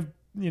 I've,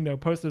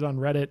 posted on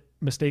Reddit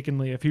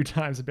mistakenly a few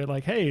times and been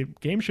like, "Hey,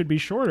 games should be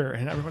shorter."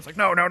 And everyone's like,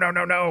 no.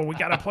 We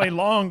got to play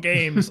long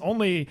games.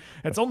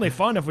 It's only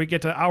fun if we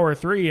get to hour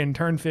 3 and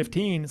turn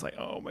 15. It's like,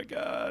 oh my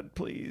God,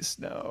 please,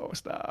 no,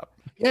 stop.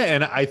 Yeah.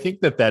 And I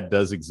think that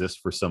does exist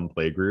for some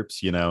play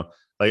groups,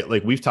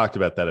 like we've talked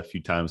about that a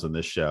few times on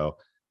this show.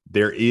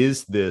 There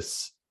is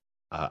this,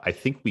 I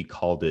think we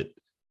called it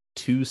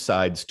 2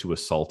 sides to a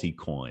salty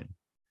coin.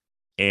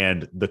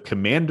 And the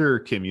commander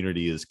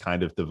community is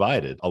kind of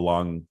divided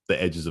along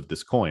the edges of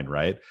this coin,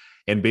 right?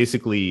 And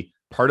basically,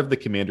 part of the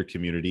commander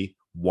community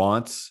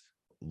wants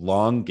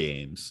long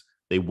games.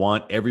 They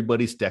want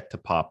everybody's deck to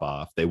pop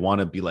off. They want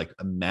to be like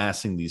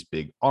amassing these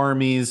big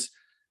armies,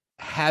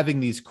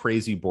 having these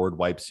crazy board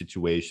wipe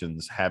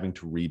situations, having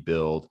to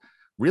rebuild,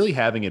 really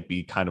having it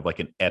be kind of like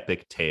an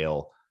epic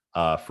tale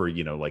for,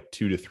 like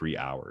 2 to 3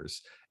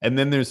 hours. And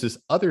then there's this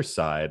other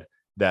side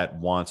that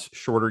wants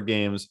shorter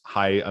games,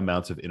 high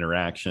amounts of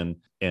interaction,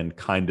 and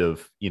kind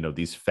of,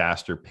 these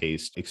faster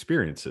paced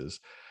experiences.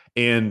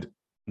 And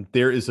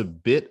there is a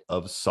bit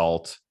of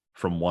salt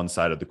from one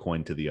side of the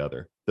coin to the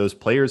other. Those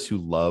players who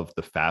love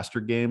the faster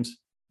games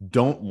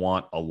don't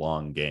want a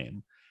long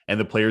game. And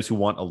the players who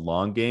want a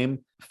long game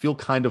feel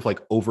kind of like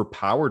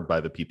overpowered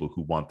by the people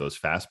who want those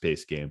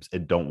fast-paced games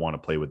and don't want to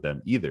play with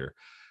them either.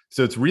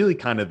 So it's really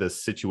kind of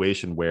this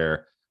situation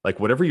where, like,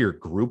 whatever your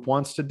group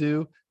wants to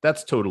do,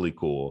 that's totally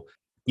cool.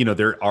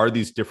 There are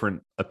these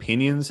different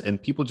opinions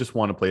and people just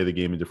want to play the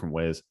game in different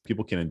ways.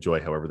 People can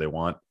enjoy however they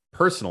want.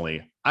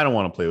 Personally, I don't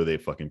want to play with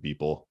 8 fucking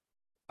people.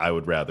 I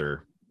would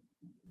rather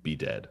be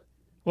dead.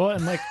 Well,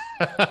 and like,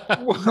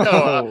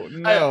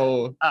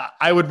 no.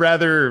 I would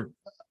rather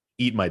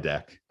eat my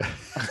deck.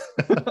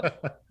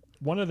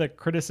 One of the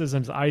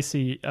criticisms I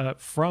see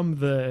from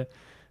the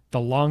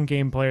long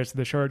game players to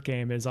the short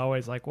game is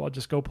always like, well,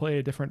 just go play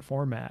a different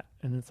format.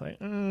 And it's like,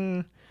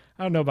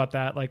 I don't know about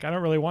that. Like, I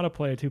don't really want to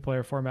play a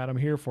 2-player format. I'm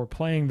here for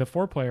playing the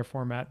 4-player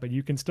format, but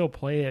you can still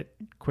play it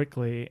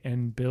quickly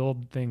and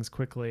build things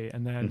quickly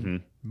and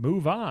then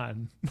move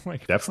on.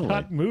 Like, definitely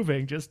not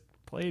moving, just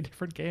play a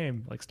different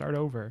game, like start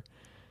over.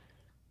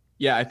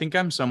 Yeah, I think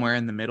I'm somewhere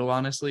in the middle,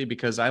 honestly,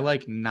 because I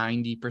like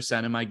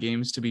 90% of my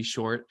games to be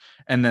short,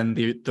 and then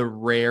the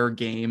rare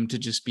game to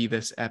just be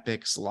this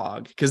epic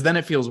slog, because then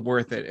it feels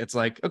worth it. It's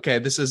like, okay,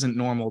 this isn't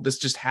normal. This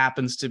just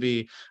happens to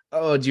be,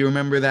 oh, do you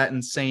remember that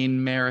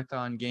insane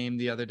marathon game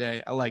the other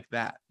day? I like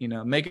that.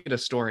 Make it a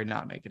story,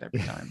 not make it every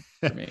time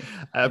for me.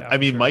 I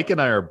mean, sure. Mike and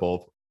I are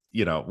both,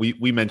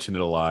 we mention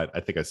it a lot.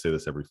 I think I say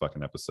this every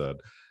fucking episode,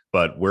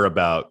 but we're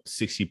about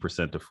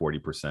 60% to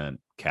 40%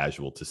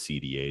 casual to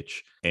CDH.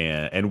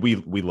 And we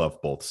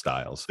love both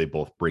styles. They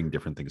both bring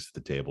different things to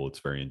the table. It's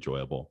very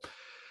enjoyable.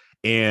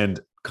 And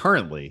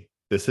currently,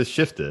 this has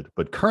shifted,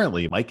 but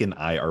currently Mike and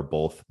I are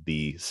both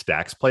the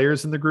stacks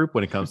players in the group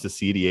when it comes to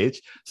CDH.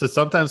 So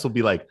sometimes we'll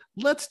be like,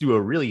 let's do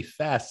a really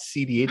fast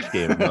CDH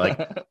game. And we're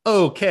like,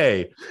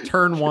 okay,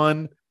 turn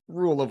 1.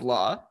 Rule of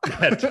law.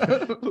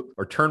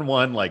 Or turn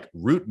 1, like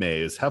root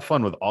maze. Have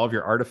fun with all of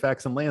your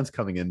artifacts and lands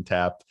coming in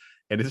tapped.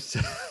 And it's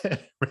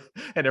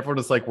and everyone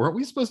is like, weren't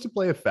we supposed to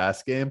play a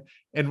fast game?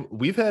 And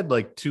we've had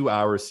like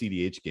 2-hour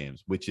CDH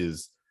games, which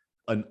is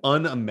an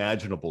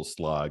unimaginable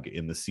slog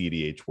in the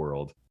CDH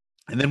world.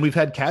 And then we've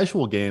had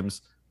casual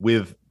games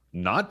with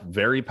not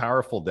very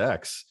powerful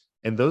decks.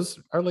 And those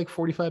are like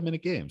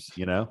 45-minute games,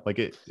 like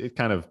it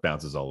kind of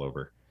bounces all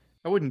over.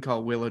 I wouldn't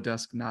call Willow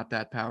Dusk not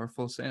that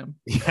powerful, Sam.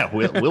 Yeah,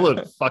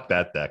 Willow, fuck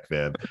that deck,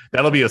 man.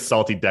 That'll be a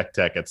salty deck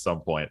tech at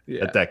some point.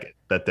 Yeah.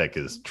 That deck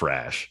is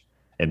trash.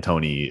 And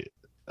Tony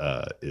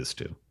is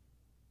too.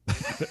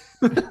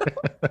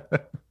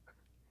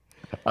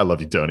 I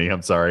love you, Tony.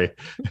 I'm sorry.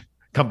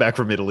 Come back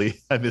from Italy.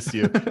 I miss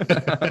you.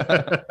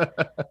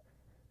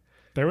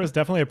 There was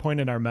definitely a point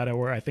in our meta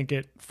where I think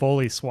it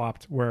fully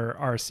swapped, where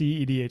our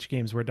CEDH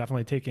games were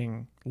definitely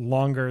taking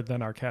longer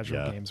than our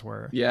casual games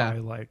were. Yeah. By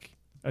like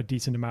a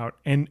decent amount,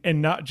 and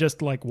not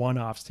just like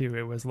one-offs too.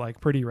 It was like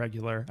pretty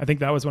regular. I think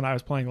that was when I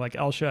was playing like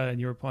Elsha and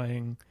you were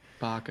playing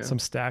Paco. Some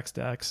stacks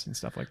decks and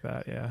stuff like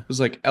that. Yeah, it was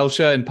like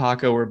Elsha and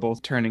Paco were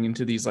both turning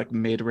into these like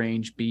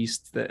mid-range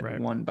beasts that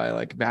won by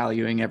like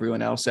valuing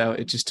everyone else out.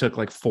 It just took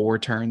like 4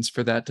 turns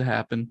for that to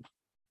happen.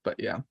 But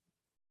yeah.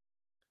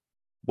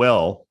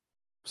 Well,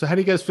 so how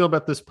do you guys feel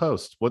about this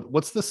post?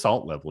 What's the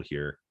salt level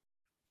here?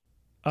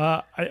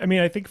 I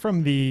mean, I think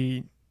from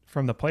the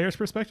player's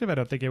perspective, I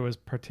don't think it was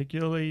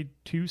particularly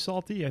too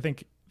salty. I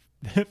think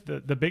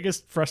the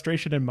biggest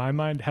frustration in my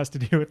mind has to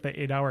do with the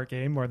 8-hour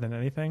game more than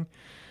anything.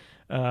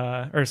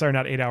 Or sorry,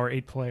 not 8-hour,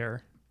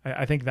 8-player.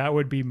 I think that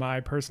would be my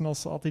personal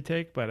salty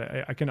take,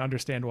 but I can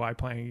understand why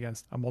playing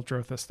against a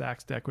Muldrotha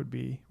Stacks deck would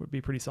be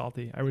pretty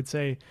salty. I would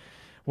say,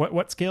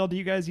 what scale do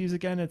you guys use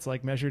again? It's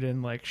like measured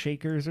in like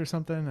shakers or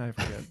something. I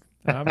forget.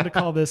 I'm going to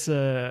call this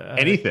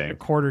anything. A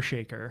quarter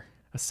shaker,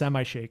 a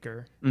semi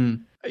shaker.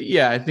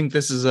 Yeah, I think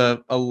this is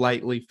a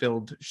lightly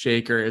filled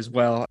shaker as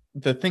well.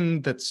 The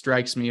thing that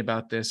strikes me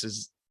about this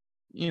is,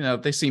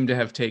 they seem to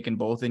have taken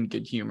both in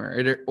good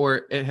humor,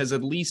 or it has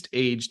at least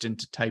aged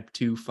into type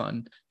 2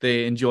 fun.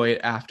 They enjoy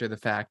it after the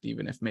fact,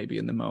 even if maybe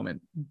in the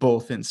moment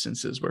both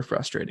instances were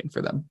frustrating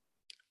for them.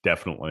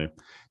 Definitely.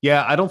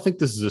 Yeah, I don't think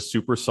this is a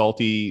super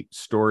salty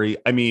story.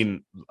 I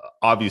mean,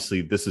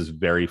 obviously, this is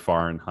very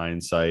far in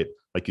hindsight.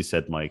 Like you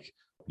said, Mike,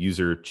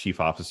 user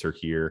chief officer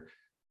here,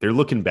 they're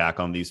looking back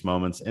on these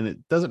moments, and it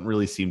doesn't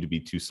really seem to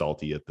be too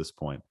salty at this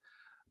point.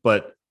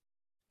 But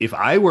if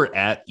I were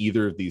at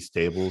either of these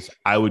tables,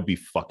 I would be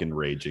fucking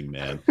raging,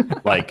 man.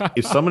 Like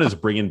if someone is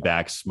bringing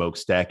back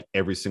Smokestack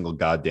every single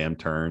goddamn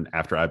turn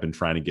after I've been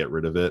trying to get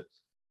rid of it,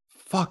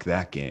 fuck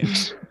that game.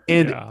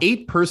 And Yeah.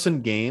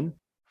 8-person game.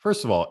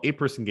 First of all,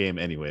 8-person game.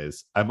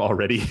 Anyways,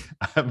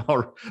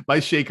 my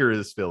shaker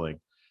is filling,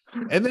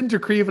 and then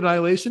Decree of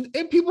Annihilation,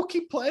 and people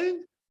keep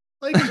playing.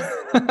 Like,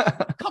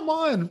 come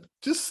on,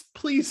 just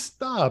please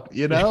stop.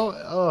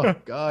 Oh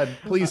God,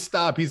 please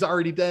stop. He's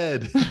already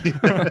dead.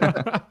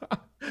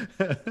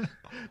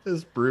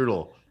 It's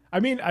brutal.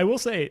 I mean, I will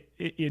say,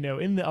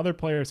 in the other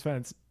player's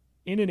fence,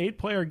 in an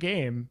 8-player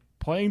game,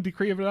 playing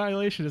Decree of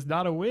Annihilation is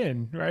not a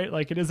win, right?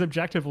 Like, it is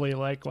objectively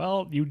like,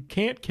 well, you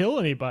can't kill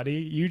anybody.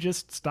 You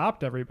just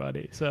stopped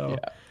everybody. So,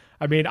 yeah.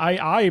 I mean,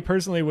 I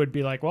personally would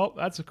be like, well,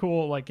 that's a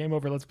cool, like, game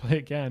over. Let's play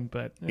again.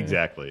 But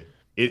exactly.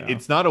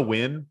 It's not a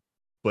win,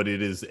 but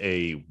it is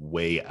a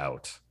way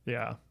out.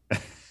 Yeah.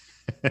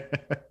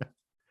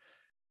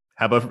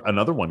 How about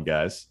another one,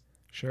 guys?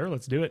 Sure,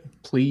 let's do it.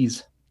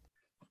 Please.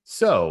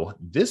 So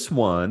this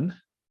one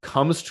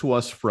comes to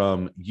us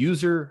from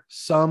user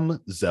Some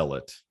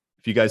Zealot.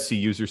 If you guys see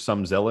user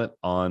Some Zealot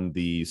on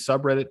the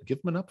subreddit,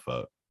 give them an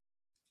upvote.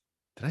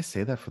 Did I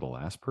say that for the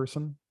last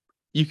person?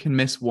 You can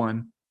miss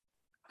one.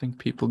 I think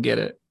people get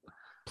it.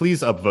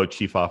 Please upvote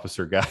Chief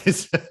Officer,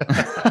 guys.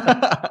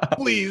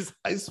 Please,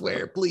 I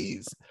swear,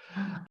 please.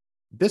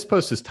 This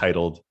post is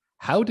titled,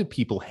 "How do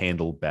people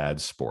handle bad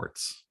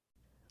sports?"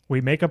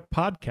 We make a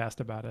podcast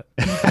about it.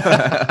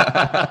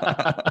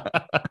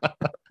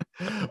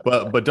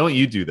 But don't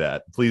you do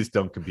that. Please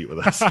don't compete with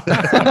us.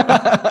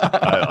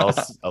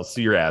 I'll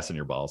see your ass in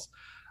your balls.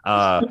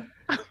 What?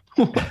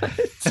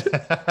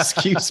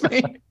 Excuse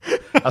me?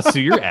 I'll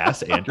sue your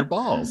ass and your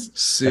balls.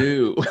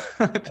 Sue.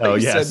 Oh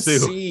yeah, sue.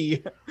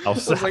 See.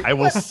 I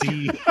will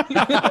see.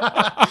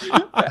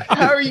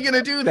 How are you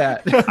gonna do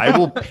that? I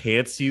will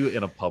pants you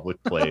in a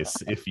public place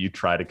if you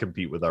try to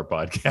compete with our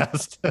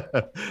podcast.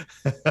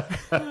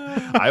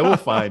 I will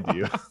find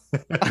you.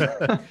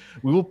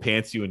 We will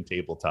pants you and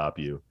tabletop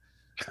you,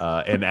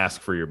 and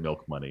ask for your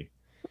milk money.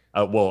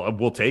 Well,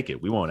 we'll take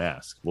it. We won't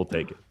ask. We'll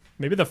take it.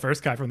 Maybe the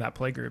first guy from that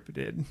play group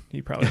did.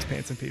 He probably was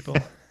pantsing people.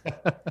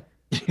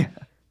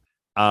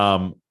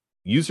 Yeah.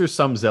 User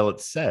Some Zealot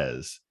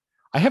says,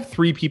 I have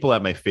 3 people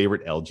at my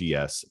favorite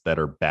LGS that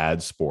are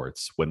bad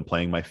sports when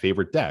playing my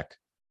favorite deck,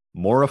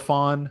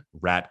 Moraphon,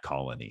 Rat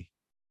Colony.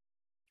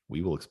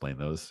 We will explain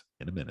those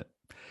in a minute.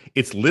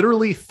 It's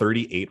literally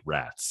 38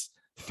 rats,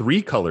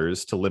 3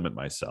 colors to limit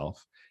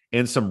myself,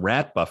 and some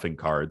rat buffing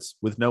cards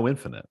with no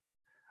infinite.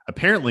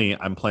 Apparently,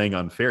 I'm playing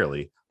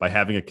unfairly by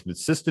having a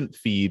consistent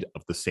feed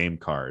of the same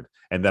card,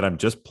 and that I'm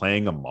just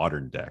playing a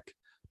modern deck.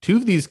 2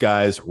 of these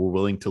guys were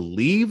willing to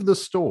leave the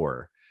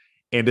store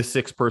and a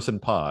 6-person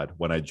pod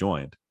when I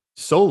joined,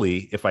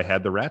 solely if I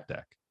had the rat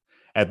deck.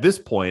 At this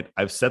point,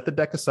 I've set the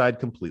deck aside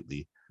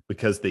completely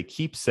because they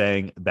keep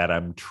saying that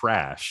I'm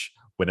trash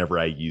whenever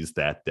I use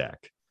that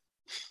deck.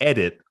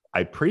 Edit,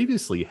 I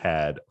previously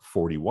had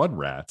 41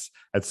 rats.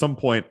 At some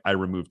point, I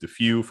removed a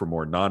few for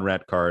more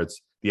non-rat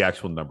cards. The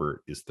actual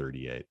number is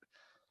 38.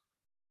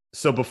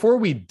 So before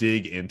we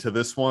dig into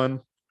this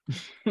one,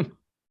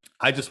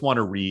 I just want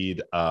to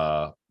read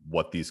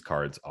what these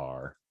cards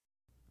are.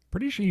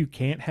 Pretty sure you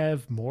can't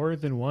have more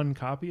than 1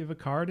 copy of a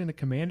card in a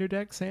commander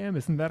deck, Sam.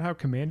 Isn't that how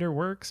commander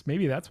works?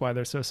 Maybe that's why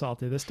they're so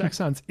salty. This deck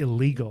sounds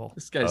illegal.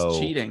 This guy's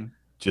cheating.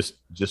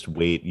 Just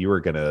wait. You are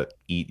going to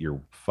eat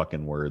your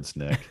fucking words,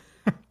 Nick.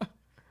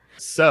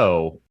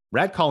 So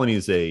Rat Colony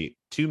is a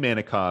 2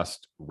 mana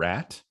cost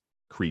rat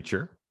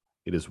creature.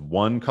 It is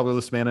 1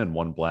 colorless mana and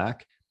 1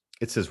 black.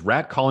 It says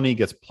Rat Colony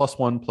gets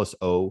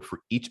 +1/+0 for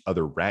each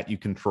other rat you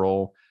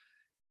control.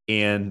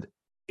 And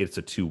it's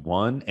a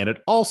 2/1. And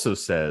it also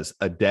says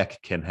a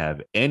deck can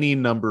have any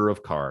number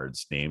of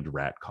cards named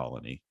Rat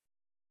Colony.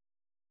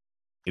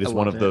 It is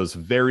one of those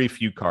very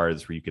few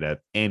cards where you could have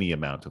any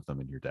amount of them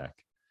in your deck.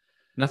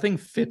 Nothing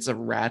fits a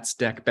rat's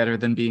deck better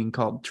than being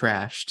called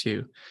trash,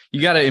 too.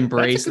 You got to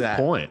embrace That's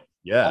a good point.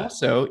 Yeah.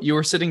 Also, you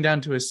were sitting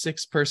down to a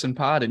 6-person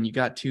pod and you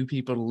got 2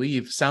 people to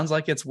leave. Sounds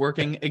like it's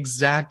working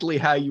exactly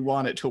how you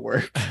want it to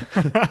work.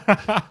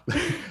 Yeah,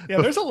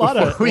 there's a lot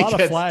of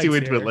flags too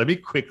into here. it. Let me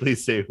quickly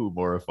say who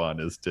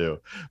Moraphon is too.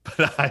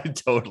 But I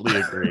totally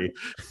agree.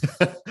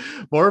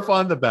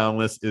 Moraphon the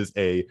Boundless is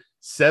a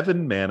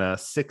 7 mana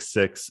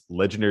 6/6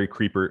 legendary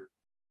creeper.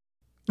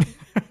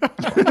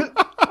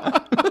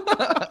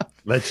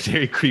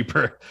 Legendary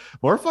creeper.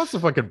 Moraphon's a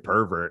fucking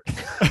pervert.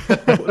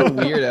 What a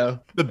weirdo.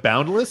 The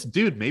Boundless,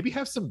 dude, maybe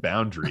have some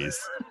boundaries.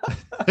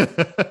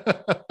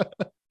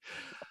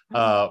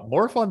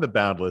 Moraphon the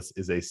Boundless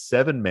is a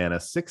 7 mana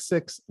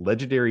 6/6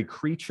 legendary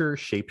creature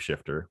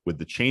shapeshifter with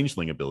the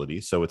changeling ability,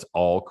 so it's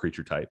all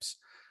creature types.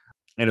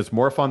 And as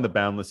Moraphon the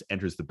Boundless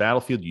enters the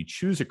battlefield, you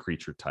choose a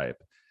creature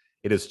type.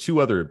 It has 2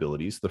 other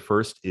abilities. The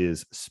first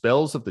is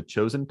spells of the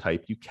chosen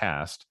type you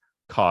cast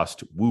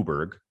cost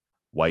Wooburg,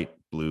 white,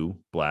 blue,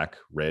 black,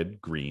 red,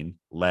 green,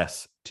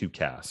 less to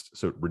cast.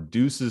 So it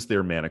reduces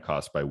their mana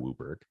cost by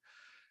Wooburg.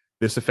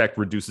 This effect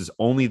reduces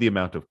only the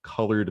amount of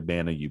colored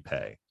mana you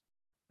pay.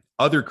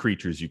 Other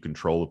creatures you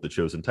control of the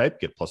chosen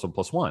type get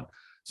 +1/+1.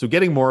 So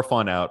getting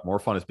Morophon out,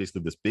 Morophon is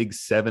basically this big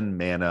 7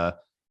 mana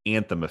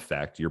anthem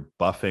effect. You're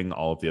buffing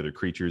all of the other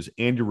creatures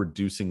and you're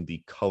reducing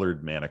the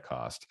colored mana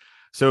cost.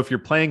 So if you're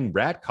playing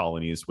rat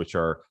colonies, which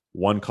are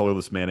 1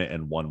 colorless mana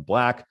and 1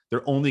 black,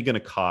 they're only going to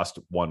cost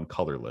 1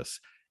 colorless.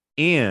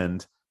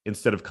 And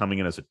instead of coming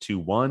in as a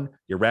 2/1,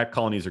 your rat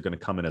colonies are going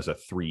to come in as a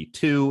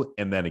 3/2,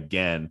 and then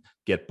again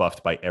get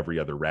buffed by every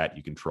other rat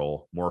you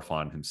control.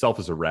 Morophon himself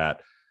is a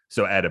rat.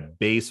 So at a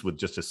base with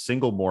just a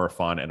single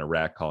Morophon and a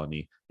rat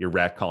colony, your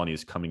rat colony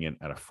is coming in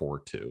at a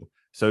 4/2.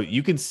 So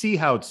you can see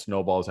how it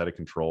snowballs out of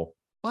control,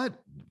 but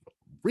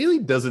really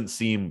doesn't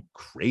seem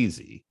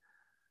crazy.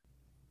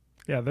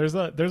 Yeah, there's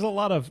a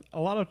lot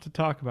of to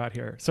talk about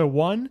here. So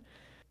one,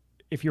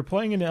 if you're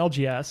playing in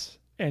LGS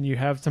and you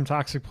have some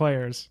toxic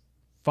players,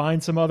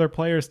 find some other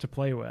players to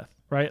play with,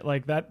 right?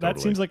 Like that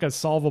Totally. seems like a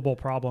solvable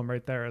problem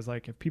right there. Is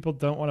like if people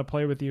don't want to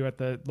play with you at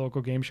the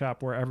local game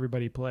shop where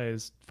everybody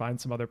plays,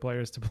 find some other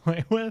players to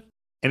play with.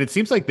 And it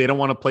seems like they don't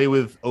want to play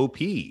with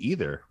OP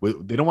either.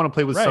 They don't want to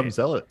play with some Right.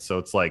 zealot. So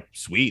it's like,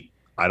 sweet.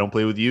 I don't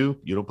play with you.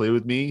 You don't play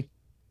with me.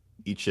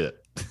 Eat shit.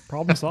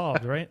 Problem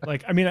solved, right?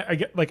 Like, I mean, I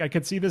get, like, I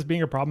could see this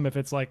being a problem if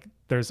it's like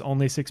there's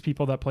only 6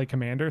 people that play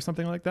Commander or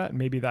something like that.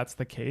 Maybe that's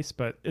the case,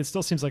 but it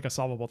still seems like a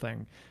solvable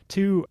thing.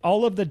 2,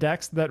 all of the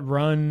decks that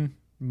run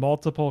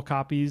multiple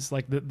copies,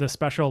 like the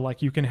special,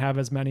 like you can have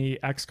as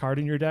many X card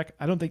in your deck.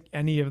 I don't think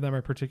any of them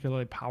are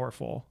particularly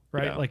powerful,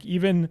 right? Yeah. Like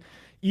even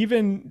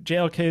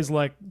JLK's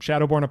like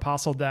Shadowborn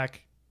Apostle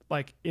deck,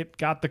 like it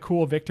got the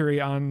cool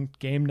victory on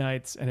game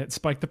nights and it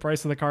spiked the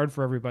price of the card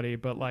for everybody.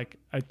 But like,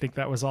 I think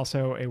that was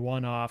also a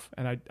one-off,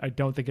 and I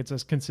don't think it's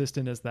as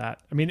consistent as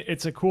that. I mean,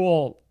 it's a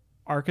cool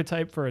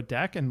archetype for a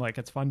deck and like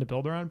it's fun to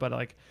build around, but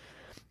like,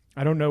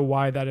 I don't know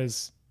why that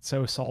is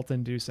so salt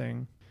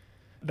inducing.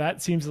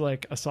 That seems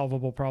like a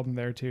solvable problem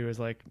there too, is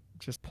like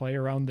just play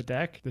around the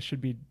deck. This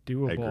should be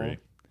doable. I agree.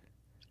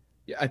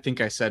 Yeah, I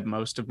think I said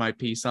most of my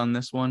piece on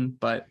this one,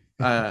 but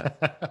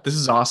this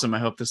is awesome. I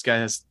hope this guy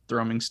has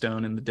Thrumming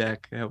Stone in the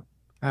deck. I hope.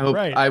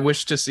 Right. I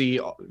wish to see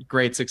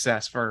great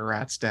success for a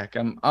Rats deck.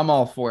 I'm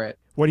all for it.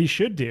 What he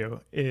should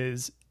do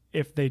is,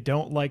 if they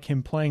don't like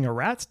him playing a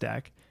Rats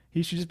deck,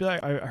 he should just be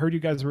like, I heard you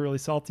guys were really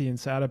salty and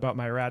sad about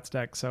my Rats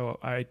deck, so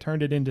I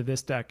turned it into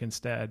this deck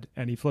instead.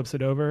 And he flips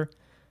it over.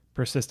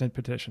 Persistent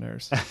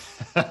Petitioners.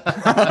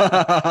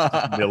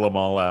 Mill them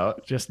all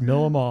out. Just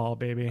mill them all,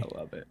 baby. I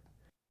love it.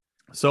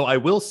 So I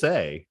will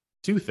say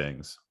 2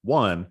 things.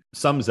 One,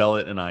 some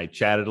Zealot and I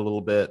chatted a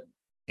little bit,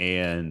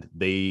 and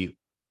they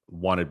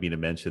wanted me to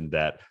mention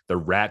that the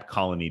Rat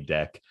Colony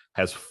deck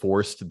has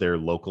forced their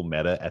local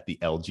meta at the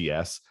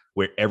LGS,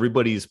 where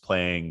everybody's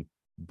playing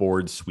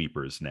board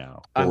sweepers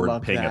now, I board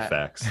love ping that.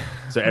 effects.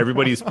 So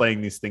everybody's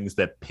playing these things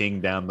that ping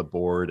down the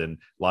board and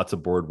lots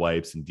of board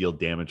wipes and deal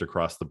damage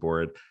across the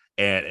board.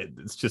 And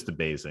it's just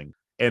amazing.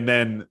 And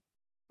then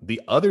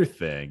the other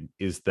thing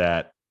is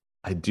that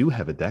I do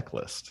have a deck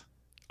list.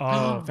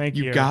 Oh, thank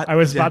you. got I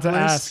was about to deck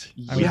ask.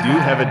 list? I We was- do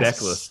have a deck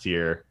Yes. list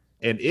here,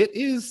 and it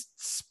is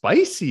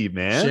spicy,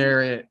 man.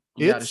 Share it.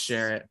 You gotta It's-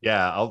 share it.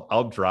 Yeah,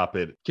 I'll drop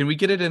it. Can we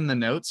get it in the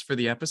notes for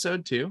the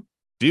episode too?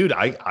 Dude,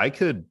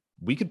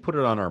 we could put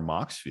it on our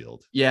Mox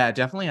field. Yeah,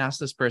 definitely ask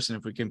this person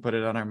if we can put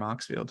it on our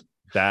Mox field.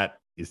 That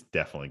is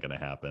definitely going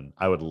to happen.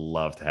 I would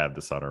love to have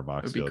this on our It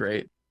Mox would be field.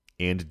 great.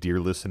 And dear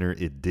listener,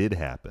 it did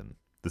happen.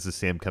 This is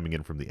Sam coming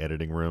in from the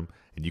editing room,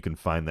 and you can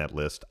find that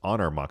list on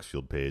our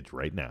Moxfield page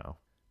right now.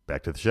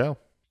 Back to the show.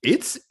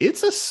 It's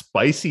a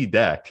spicy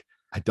deck.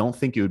 I don't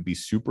think it would be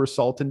super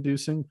salt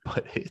inducing,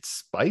 but it's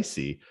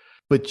spicy.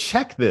 But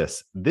check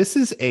this. This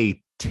is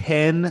a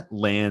 10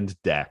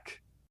 land deck.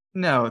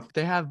 No,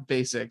 they have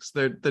basics.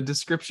 The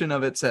description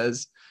of it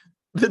says,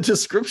 the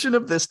description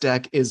of this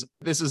deck is,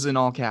 this is in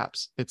all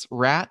caps. It's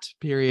rat,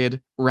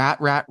 period, rat,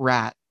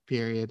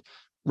 period.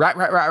 Rat.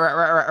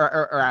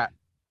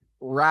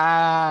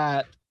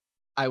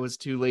 I was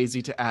too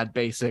lazy to add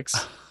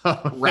basics.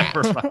 Rat.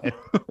 Never mind.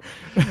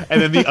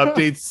 And then the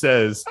update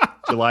says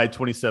July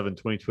 27,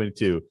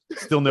 2022.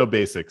 Still no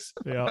basics.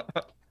 Yeah.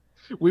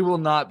 We will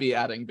not be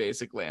adding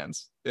basic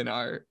lands in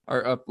our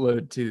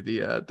upload to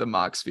the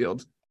Mox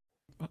field.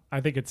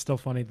 I think it's still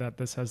funny that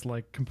this has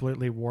like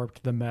completely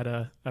warped the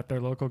meta at their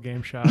local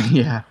game shop.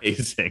 Yeah.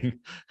 Amazing.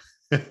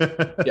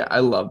 Yeah, I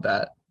love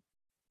that.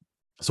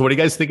 So what do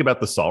you guys think about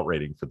the salt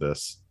rating for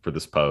this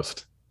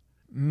post?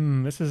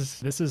 This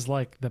is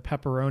like the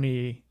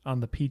pepperoni on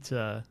the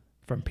pizza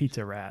from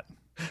Pizza Rat.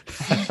 This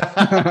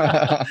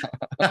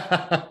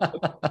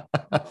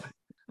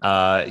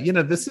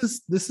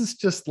is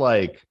just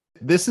like,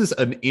 this is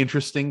an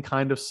interesting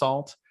kind of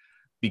salt,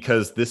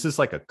 because this is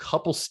like a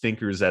couple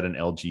stinkers at an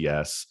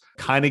LGS,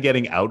 kind of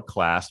getting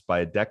outclassed by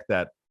a deck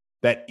that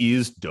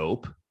is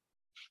dope,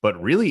 but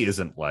really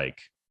isn't like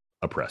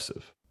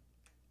oppressive.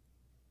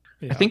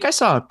 Yeah. I think I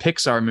saw a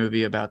Pixar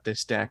movie about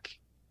this deck.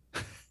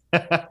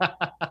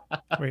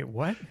 Wait,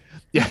 what?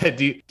 Yeah,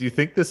 do you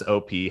think this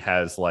OP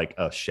has like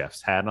a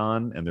chef's hat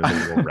on and there's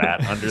a little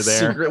rat under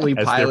there Secretly as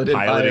they're piloted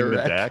by piloting a the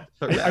wreck.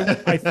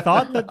 deck? I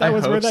thought that I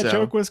was where hope that so.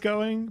 joke was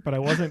going, but I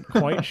wasn't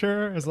quite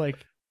sure. I was like,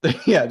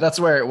 Yeah, that's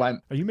where it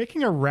went. are you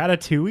making a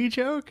Ratatouille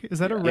joke? Is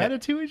that a Yeah.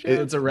 Ratatouille joke?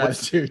 It's a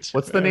Ratatouille.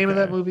 What's the name of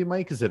that Okay. movie,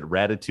 Mike? Is it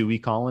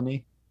Ratatouille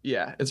Colony?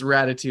 Yeah, it's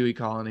Ratatouille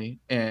Colony,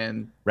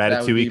 and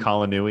that would Ratatouille be-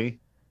 Colonui?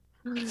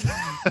 Too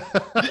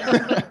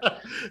far.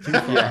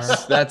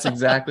 Yes, that's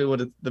exactly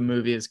what the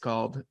movie is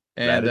called.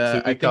 And I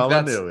Ratatouille think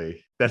that's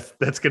Colonui.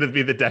 That's going to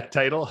be the deck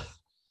title.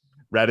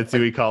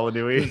 Ratatouille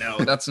Colonui.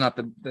 no, that's not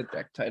the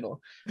deck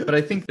title. But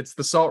I think it's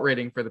the salt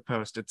rating for the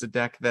post. It's a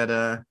deck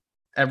that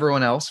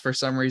everyone else for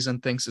some reason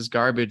thinks is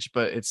garbage,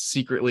 but it's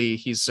secretly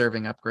he's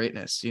serving up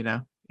greatness, you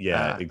know?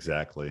 Yeah,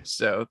 exactly.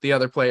 So the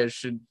other players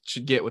should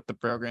get with the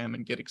program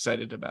and get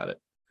excited about it.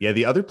 Yeah,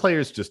 the other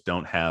players just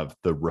don't have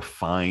the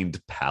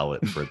refined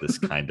palette for this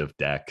kind of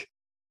deck.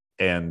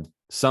 And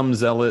some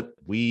Zealot,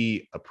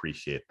 we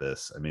appreciate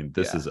this. I mean,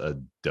 this is a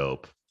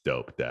dope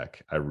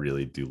deck. I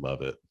really do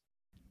love it.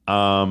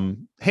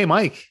 Hey,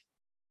 Mike,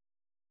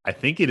 I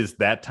think it is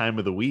that time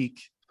of the week.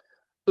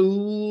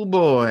 Oh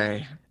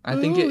boy. I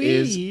think it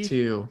Ooh-wee. is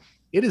too.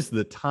 It is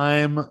the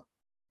time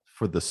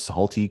for the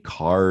salty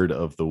card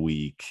of the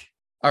week.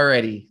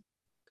 Alrighty.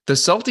 The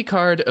salty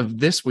card of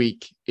this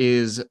week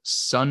is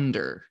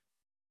Sunder.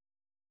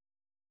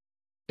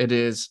 It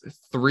is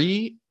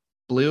 3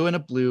 blue and a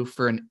blue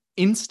for an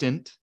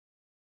instant.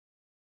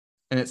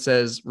 And it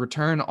says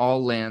return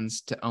all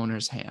lands to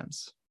owner's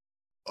hands.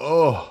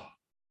 Oh.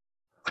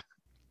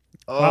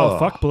 Wow,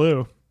 fuck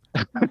blue.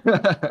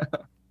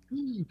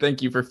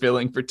 Thank you for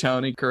filling for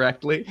Tony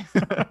correctly.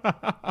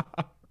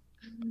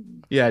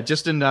 Yeah,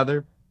 just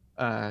another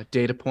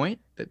data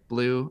point that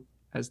blue,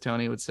 as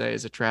Tony would say,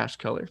 is a trash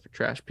color for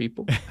trash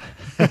people.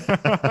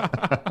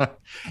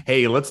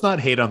 Hey, let's not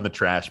hate on the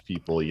trash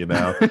people, you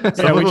know.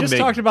 Yeah, we just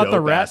talked about the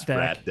rat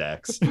dope-ass deck.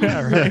 decks.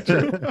 Yeah, right.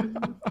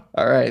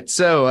 All right.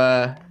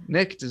 So,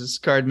 Nick, does this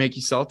card make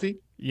you salty?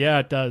 Yeah,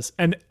 it does.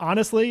 And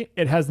honestly,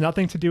 it has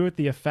nothing to do with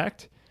the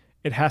effect.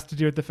 It has to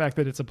do with the fact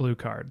that it's a blue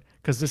card.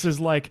 Because this is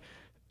like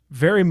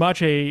very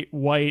much a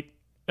white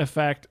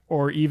effect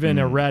or even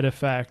a red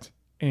effect.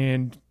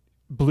 And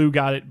blue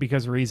got it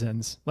because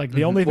reasons. Like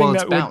the only thing Well,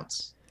 it's that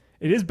bounce.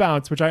 it is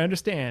bounce, which I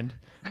understand.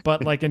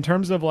 But like in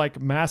terms of like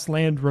mass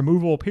land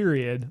removal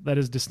period, that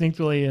is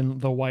distinctly in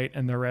the white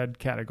and the red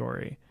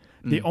category.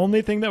 The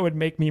only thing that would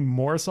make me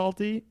more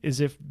salty is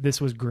if this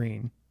was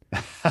green.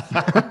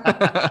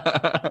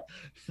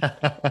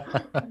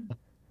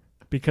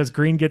 Because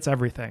green gets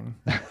everything.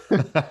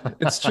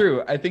 It's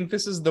true. I think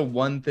this is the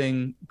one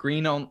thing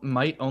green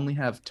might only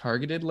have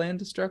targeted land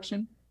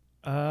destruction.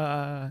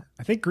 I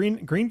think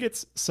green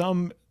gets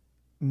some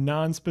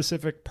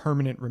non-specific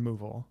permanent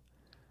removal.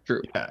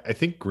 True. Yeah, I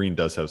think green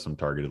does have some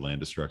targeted land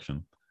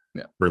destruction.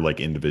 Yeah. For like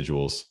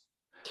individuals.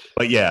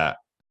 But yeah,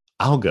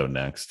 I'll go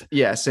next.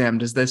 Yeah, Sam,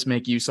 does this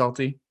make you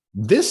salty?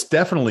 This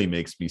definitely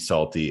makes me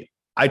salty.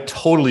 I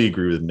totally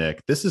agree with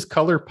Nick. This is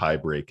color pie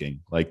breaking.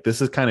 Like,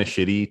 this is kind of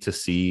shitty to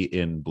see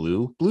in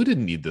blue. Blue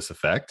didn't need this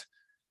effect.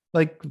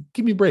 Like,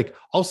 give me a break.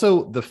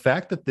 Also, the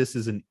fact that this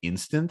is an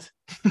instant,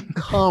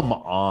 come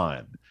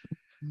on.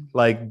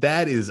 Like,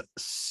 that is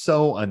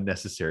so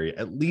unnecessary.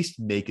 At least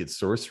make it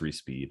sorcery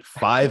speed.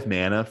 5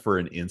 mana for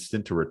an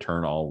instant to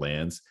return all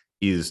lands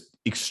is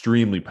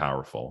extremely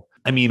powerful.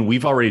 I mean,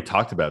 we've already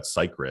talked about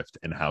Psych Rift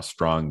and how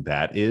strong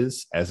that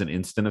is as an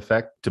instant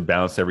effect to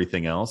balance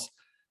everything else.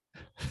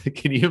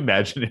 Can you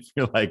imagine if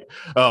you're like,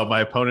 oh,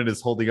 my opponent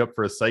is holding up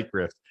for a Psych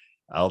Rift,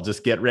 I'll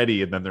just get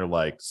ready, and then they're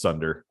like,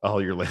 Sunder,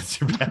 all your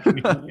lands are back.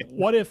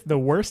 What if the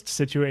worst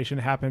situation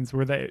happens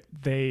where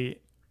they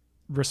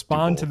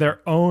respond to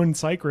their own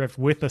Psych Rift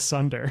with a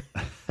Sunder?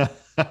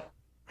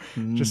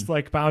 Just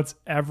like bounce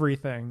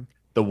everything.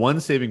 The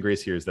one saving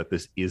grace here is that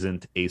this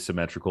isn't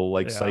asymmetrical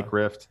like Psych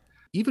Rift.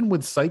 Even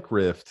with Psych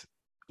Rift,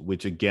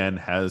 which again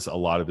has a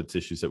lot of its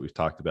issues that we've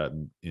talked about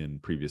in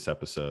previous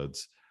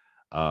episodes,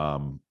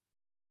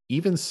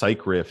 even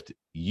Psych Rift,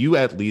 you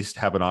at least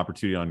have an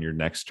opportunity on your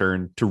next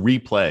turn to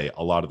replay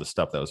a lot of the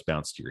stuff that was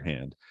bounced to your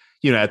hand.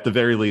 You know, at the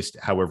very least,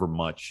 however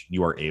much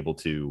you are able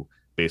to,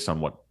 based on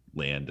what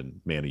land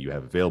and mana you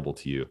have available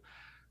to you.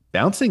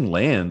 Bouncing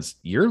lands,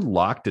 you're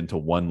locked into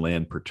 1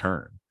 land per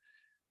turn,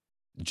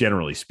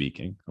 generally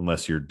speaking,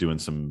 unless you're doing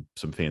some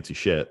fancy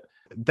shit.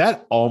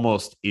 That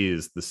almost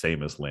is the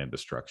same as land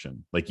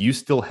destruction. Like, you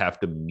still have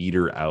to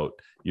meter out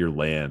your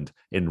land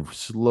and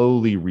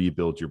slowly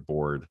rebuild your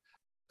board.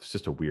 It's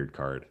just a weird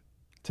card.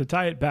 To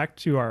tie it back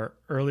to our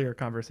earlier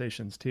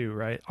conversations too,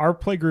 right? Our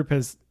play group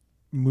has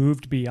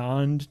moved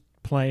beyond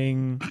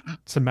playing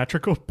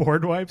symmetrical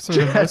board wipes for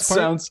the most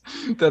part.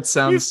 That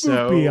sounds We've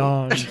so moved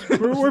beyond.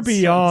 We're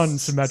beyond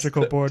sounds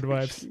symmetrical so board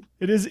wipes.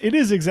 It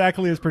is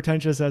exactly as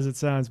pretentious as it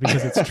sounds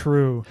because it's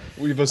true.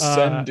 We've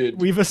ascended.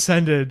 We've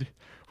ascended.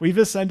 We've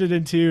ascended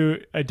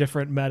into a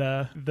different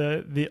meta,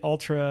 the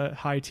ultra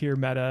high tier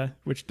meta,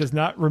 which does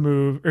not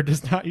remove or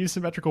does not use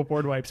symmetrical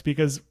board wipes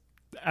because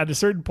at a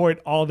certain point,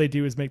 all they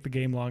do is make the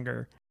game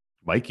longer.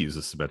 Mike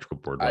uses symmetrical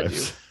board I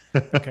wipes.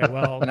 Okay,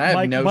 well, And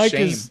I have no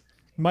shame.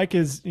 Mike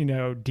is,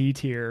 D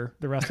tier.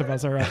 The rest of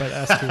us are up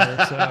at S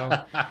tier.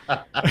 So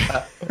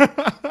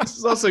This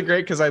is also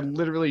great because I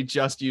literally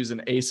just used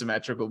an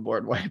asymmetrical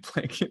board wipe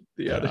like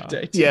the other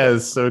day. Too. Yeah,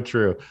 it's so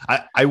true.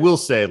 I will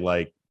say,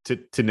 like,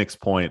 to Nick's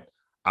point,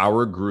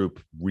 our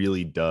group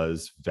really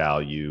does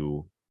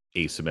value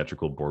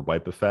asymmetrical board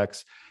wipe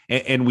effects.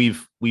 And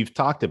we've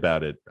talked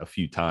about it a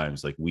few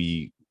times. Like,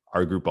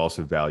 our group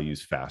also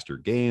values faster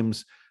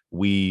games.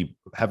 We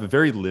have a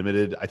very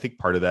limited, I think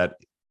part of that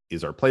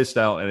is our play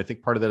style. And I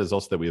think part of that is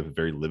also that we have a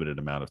very limited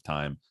amount of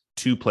time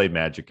to play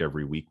Magic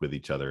every week with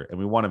each other. And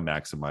we want to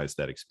maximize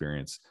that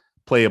experience,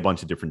 play a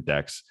bunch of different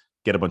decks,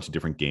 get a bunch of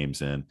different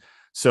games in.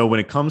 So when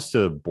it comes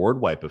to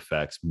board wipe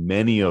effects,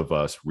 many of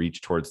us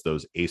reach towards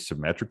those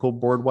asymmetrical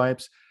board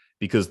wipes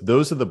because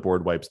those are the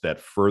board wipes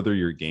that further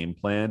your game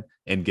plan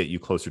and get you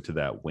closer to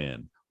that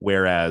win.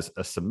 Whereas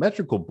a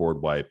symmetrical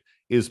board wipe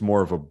is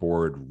more of a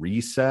board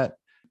reset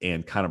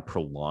and kind of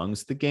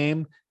prolongs the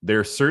game.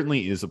 There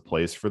certainly is a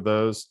place for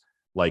those.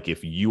 Like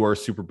if you are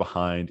super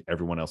behind,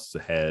 everyone else is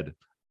ahead,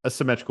 a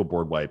symmetrical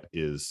board wipe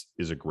is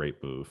a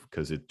great move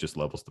because it just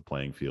levels the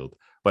playing field.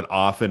 But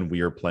often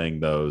we are playing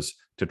those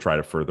to try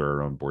to further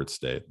our own board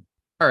state.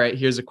 All right,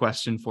 here's a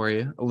question for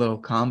you, a little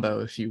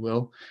combo, if you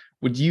will.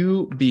 Would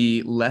you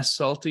be less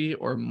salty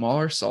or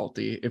more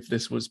salty if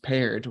this was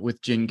paired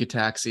with Jin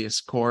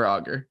Gitaxias Core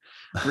Augur,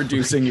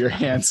 reducing your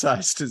hand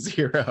size to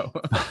 0?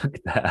 Fuck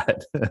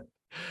that.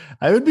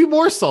 I would be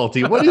more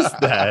salty. What is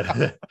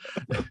that?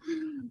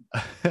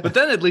 But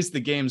then at least the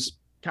game's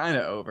kind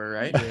of over,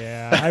 right?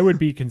 Yeah, I would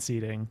be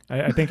conceding.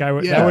 I think I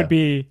would. Yeah. That would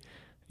be,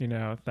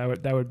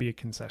 that would be a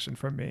concession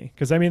from me.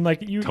 Because I mean,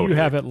 like you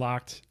have it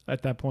locked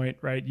at that point,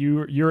 right?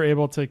 You're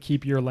able to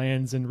keep your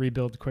lands and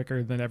rebuild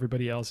quicker than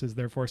everybody else is.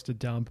 They're forced to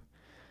dump.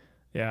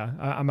 Yeah,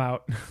 I'm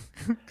out.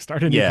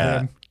 Start a new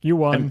game. You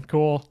won.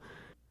 Cool.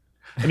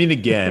 I mean,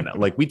 again,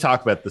 like we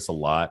talk about this a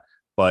lot,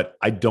 but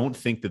I don't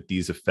think that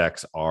these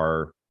effects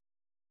are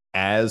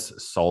as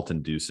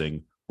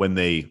salt-inducing when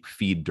they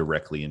feed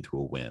directly into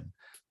a win.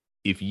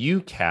 If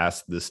you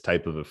cast this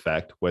type of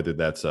effect, whether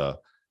that's a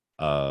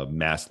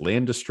mass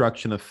land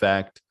destruction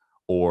effect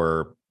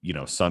or,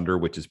 Sunder,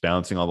 which is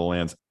bouncing all the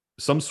lands,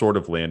 some sort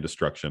of land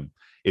destruction,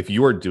 if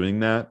you are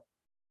doing that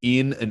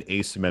in an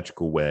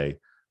asymmetrical way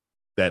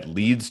that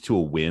leads to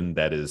a win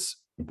that is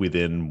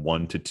within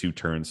 1 to 2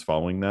 turns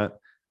following that,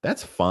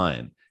 that's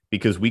fine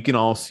because we can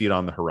all see it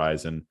on the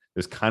horizon.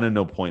 There's kind of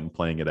no point in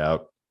playing it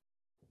out.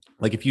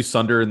 Like if you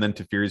Sunder and then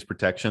Teferi's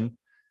Protection,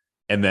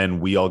 and then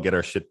we all get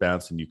our shit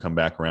bounced and you come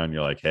back around,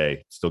 you're like,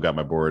 hey, still got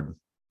my board.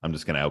 I'm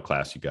just going to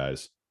outclass you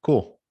guys.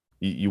 Cool.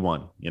 You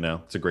won.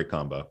 It's a great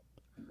combo.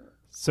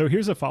 So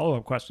here's a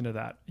follow-up question to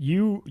that.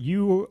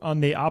 You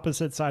on the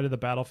opposite side of the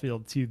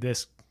battlefield to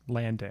this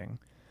landing,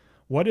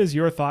 what is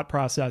your thought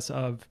process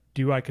of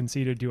do I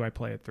concede or do I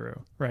play it through?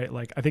 Right?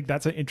 Like, I think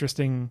that's an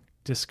interesting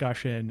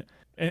discussion.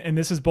 And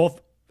this is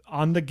both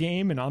on the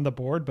game and on the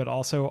board, but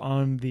also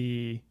on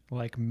the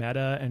like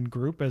meta and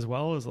group as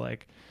well. Is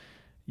like,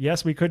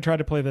 yes, we could try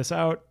to play this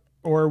out,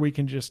 or we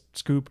can just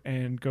scoop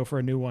and go for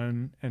a new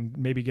one and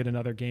maybe get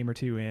another game or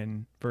two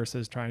in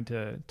versus trying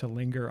to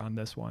linger on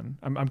this one.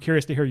 I'm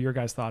curious to hear your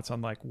guys' thoughts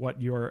on like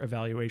what your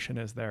evaluation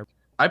is there.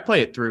 I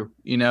play it through.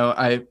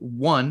 I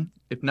won,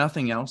 if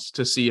nothing else,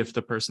 to see if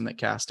the person that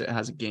cast it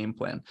has a game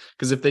plan.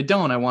 Because if they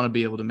don't, I want to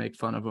be able to make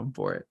fun of them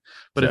for it.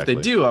 But If they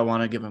do, I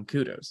want to give them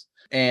kudos.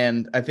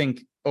 And I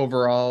think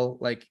overall,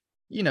 like,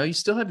 you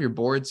still have your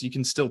boards. You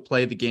can still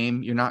play the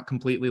game. You're not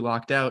completely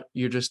locked out.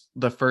 You're just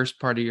the first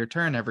part of your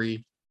turn.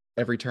 Every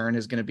turn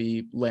is going to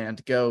be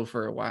land go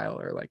for a while,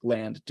 or like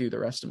land do the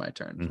rest of my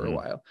turn for a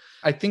while.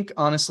 I think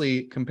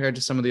honestly, compared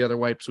to some of the other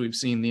wipes we've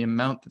seen, the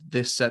amount that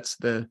this sets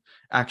the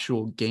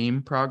actual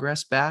game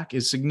progress back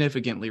is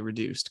significantly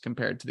reduced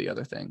compared to the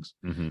other things.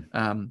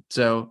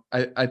 So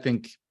I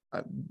think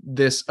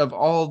this, of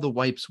all the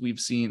wipes we've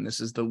seen, this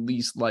is the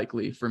least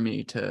likely for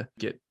me to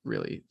get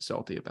really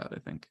salty about, I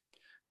think.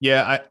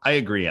 Yeah, I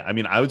agree. I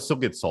mean, I would still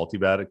get salty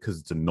about it because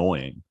it's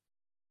annoying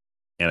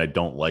and I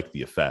don't like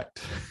the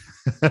effect.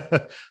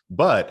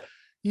 But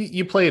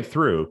you play it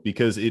through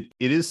because it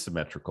is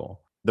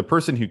symmetrical. The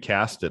person who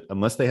cast it,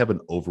 unless they have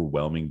an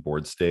overwhelming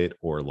board state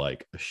or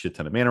like a shit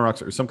ton of mana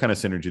rocks or some kind of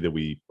synergy that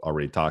we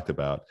already talked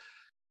about,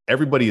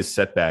 everybody is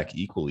set back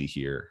equally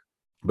here.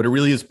 But it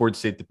really is board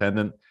state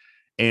dependent.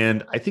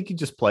 And I think you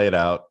just play it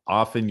out.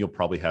 Often you'll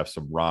probably have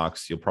some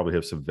rocks. You'll probably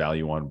have some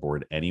value on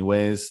board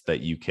anyways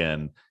that you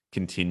can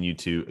continue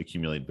to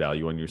accumulate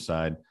value on your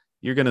side.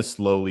 You're going to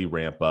slowly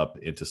ramp up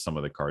into some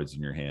of the cards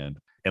in your hand.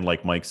 And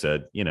like Mike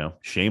said,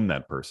 shame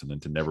that person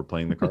into never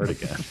playing the card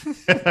again.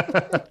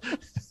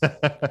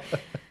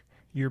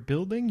 You're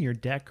building your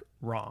deck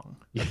wrong.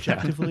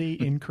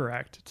 Objectively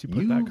incorrect to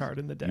put that card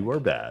in the deck. You are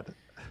bad.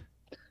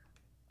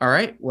 All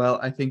right. Well,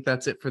 I think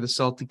that's it for the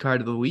salty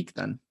card of the week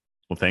then.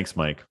 Well, thanks,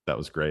 Mike. That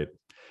was great.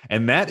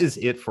 And that is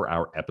it for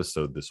our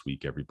episode this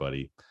week,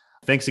 everybody.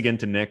 Thanks again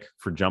to Nick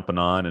for jumping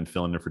on and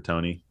filling in for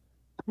Tony.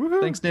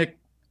 Woohoo. Thanks, Nick.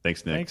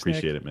 Thanks, Nick.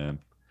 Appreciate it, man.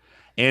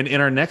 And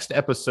in our next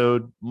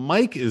episode,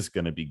 Mike is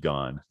going to be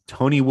gone.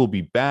 Tony will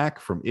be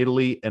back from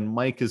Italy, and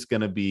Mike is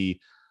going to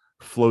be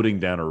floating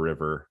down a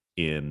river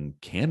in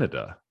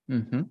Canada.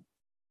 Mm-hmm.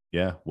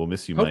 Yeah, we'll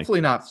miss you, Mike.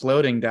 Hopefully not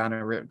floating down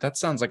a river. That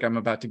sounds like I'm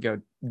about to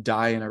go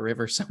die in a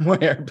river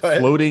somewhere. But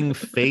floating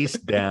face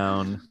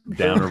down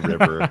a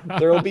river.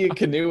 There will be a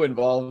canoe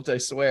involved, I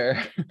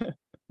swear.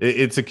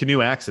 It's a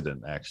canoe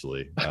accident,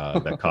 actually,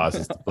 that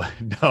causes.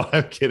 No,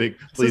 I'm kidding.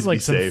 Please this is like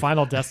be some safe.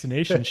 Final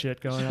Destination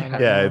shit going on.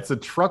 Right Yeah, now. it's a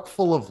truck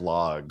full of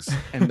logs.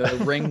 And the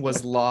ring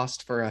was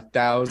lost for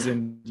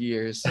 1,000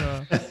 years.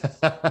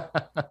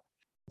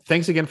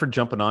 Thanks again for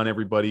jumping on,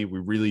 everybody. We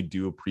really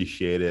do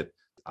appreciate it.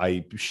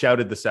 I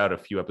shouted this out a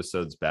few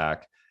episodes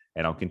back,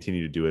 and I'll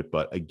continue to do it.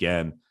 But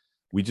again,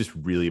 we just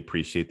really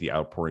appreciate the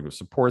outpouring of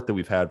support that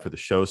we've had for the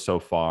show so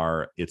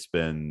far. It's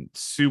been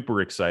super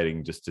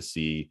exciting just to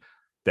see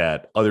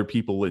that other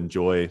people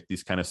enjoy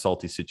these kind of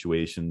salty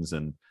situations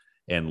and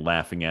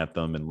laughing at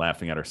them and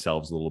laughing at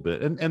ourselves a little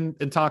bit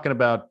and talking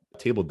about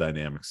table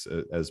dynamics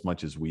as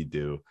much as we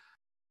do.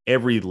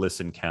 Every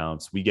listen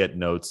counts. We get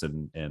notes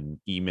and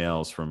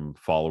emails from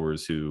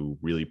followers who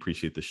really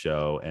appreciate the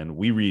show, and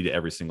we read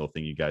every single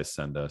thing you guys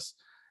send us,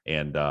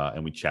 and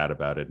we chat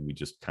about it, and we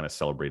just kind of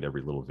celebrate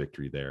every little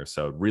victory there.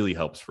 So it really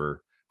helps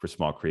for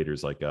small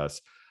creators like us.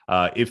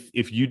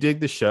 If you dig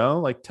the show,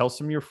 like, tell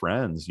some of your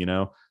friends,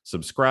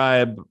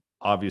 subscribe,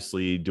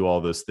 obviously do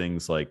all those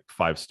things like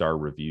 5-star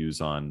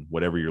reviews on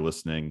whatever you're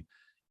listening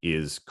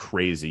is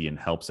crazy and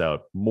helps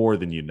out more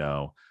than you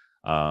know.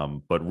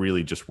 But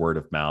really just word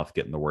of mouth,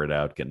 getting the word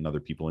out, getting other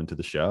people into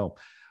the show.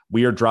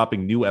 We are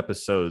dropping new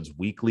episodes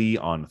weekly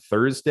on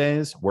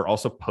Thursdays. We're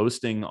also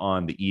posting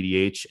on the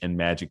EDH and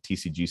Magic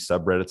TCG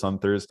subreddits on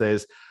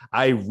Thursdays.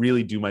 I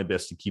really do my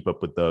best to keep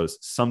up with those.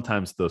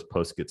 Sometimes those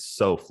posts get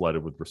so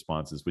flooded with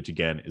responses, which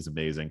again is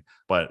amazing,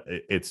 but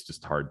it's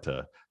just hard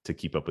to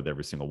keep up with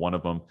every single one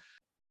of them.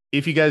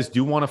 If you guys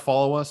do want to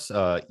follow us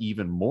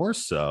even more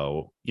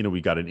so,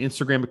 we got an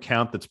Instagram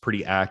account that's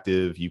pretty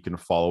active. You can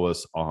follow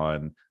us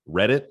on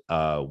Reddit.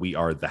 We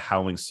are The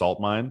Howling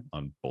Salt Mine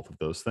on both of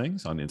those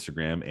things, on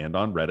Instagram and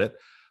on Reddit.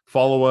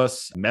 Follow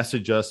us,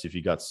 message us. If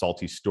you got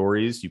salty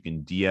stories, you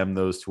can DM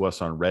those to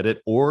us on Reddit,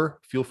 or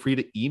feel free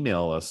to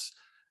email us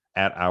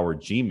at our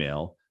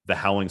Gmail,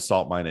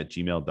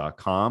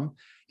 thehowlingsaltmine@gmail.com.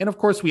 And of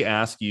course, we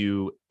ask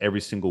you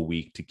every single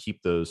week to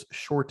keep those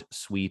short,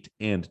 sweet,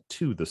 and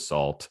to the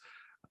salt.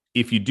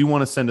 If you do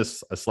want to send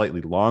us a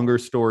slightly longer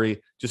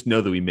story, just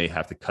know that we may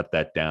have to cut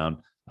that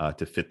down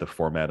to fit the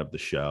format of the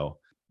show.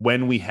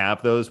 When we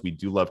have those, we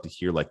do love to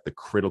hear like the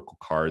critical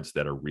cards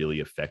that are really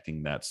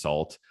affecting that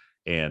salt.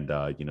 And,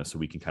 so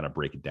we can kind of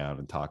break it down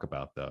and talk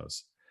about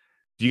those.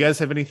 Do you guys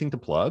have anything to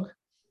plug?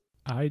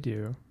 I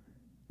do.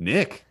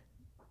 Nick,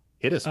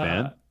 hit us,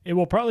 man. It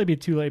will probably be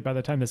too late by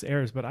the time this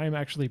airs, but I am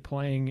actually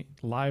playing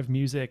live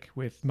music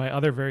with my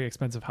other very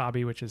expensive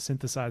hobby, which is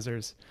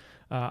synthesizers.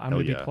 I'm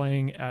going to be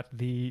playing at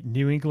the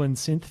New England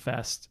Synth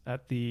Fest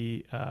at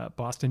the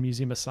Boston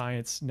Museum of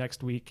Science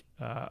next week,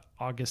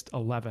 August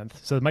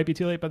 11th. So it might be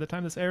too late by the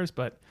time this airs,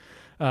 but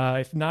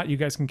if not, you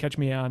guys can catch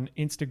me on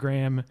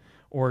Instagram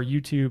or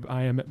YouTube.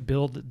 I am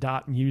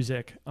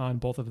build.music on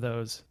both of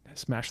those.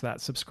 Smash that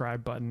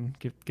subscribe button.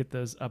 Get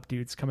those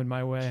updates coming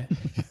my way.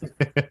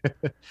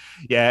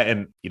 Yeah,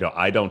 and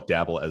I don't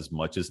dabble as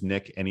much as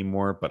Nick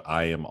anymore, but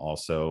I am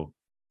also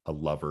a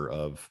lover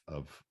of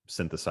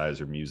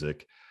synthesizer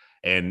music.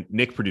 And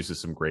Nick produces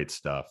some great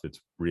stuff.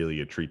 It's really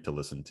a treat to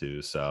listen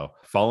to. So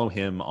follow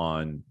him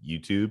on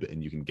YouTube,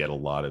 and you can get a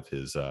lot of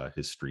his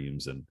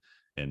streams and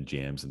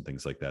jams and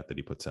things like that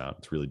he puts out.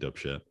 It's really dope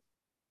shit.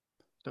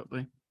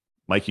 Totally.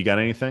 Mike, you got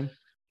anything?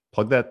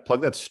 Plug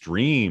that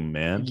stream,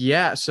 man.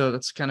 Yeah, so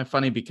that's kind of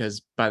funny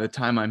because by the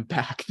time I'm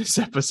back, this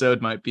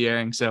episode might be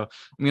airing. So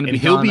I'm gonna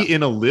he'll be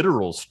in a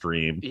literal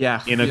stream.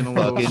 Yeah, in a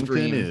little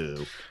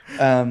canoe.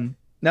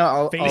 No,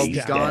 I'll be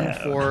Face gone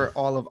down. for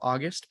all of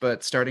August,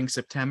 but starting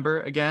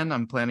September again,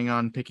 I'm planning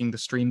on picking the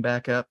stream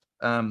back up.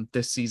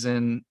 This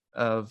season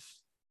of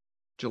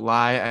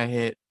July, I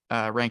hit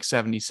rank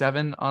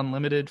 77 on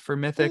limited for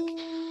Mythic.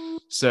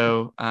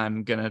 So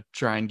I'm gonna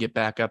try and get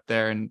back up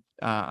there and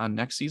on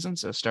next season.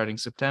 So starting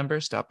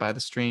September, stop by the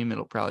stream.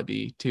 It'll probably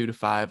be 2 to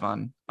 5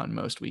 on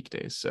most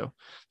weekdays. So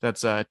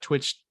that's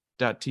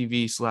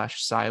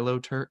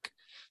twitch.tv/siloturk.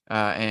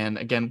 And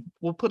again,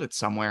 we'll put it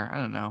somewhere. I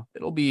don't know.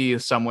 It'll be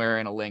somewhere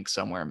in a link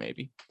somewhere,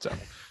 maybe. So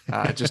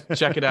just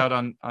check it out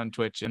on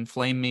Twitch and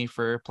flame me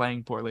for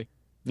playing poorly.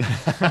 That's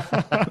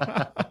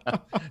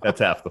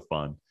half the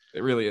fun.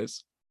 It really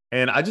is.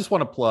 And I just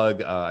want to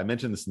plug, I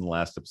mentioned this in the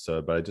last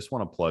episode, but I just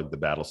want to plug the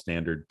Battle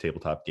Standard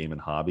tabletop game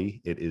and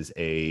hobby. It is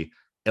a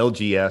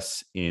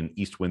LGS in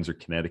East Windsor,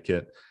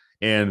 Connecticut.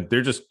 And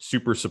they're just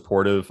super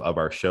supportive of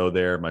our show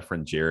there. My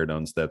friend Jared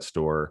owns that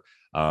store.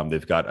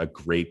 They've got a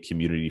great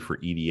community for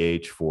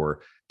EDH,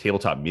 for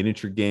tabletop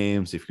miniature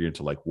games. If you're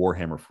into like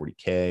Warhammer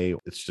 40K,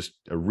 it's just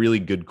a really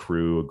good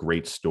crew, a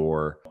great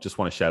store. Just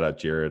want to shout out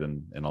Jared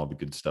and all the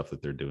good stuff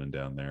that they're doing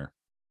down there.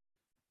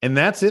 And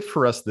that's it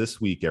for us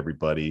this week,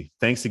 everybody.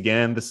 Thanks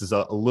again. This is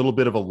a little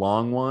bit of a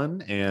long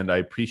one, and I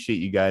appreciate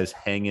you guys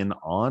hanging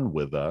on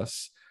with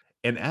us.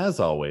 And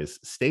as always,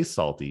 stay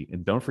salty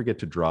and don't forget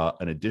to draw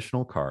an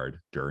additional card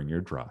during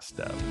your draw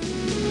step.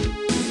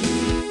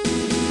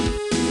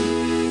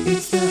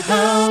 It's the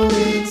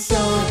Howling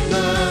Salt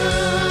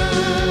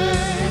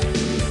Line.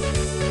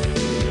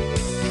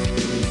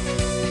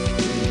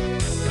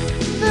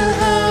 The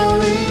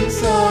Howling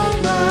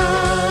Salt Line.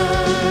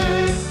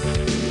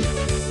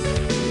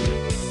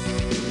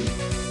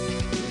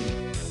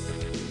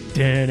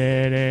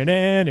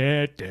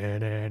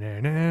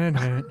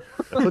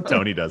 That's what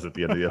Tony does at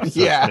the end of the episode.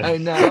 Yeah, man. I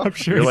know. I'm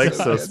sure You're he like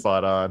does. so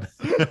spot on.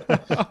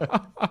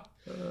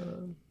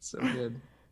 So good.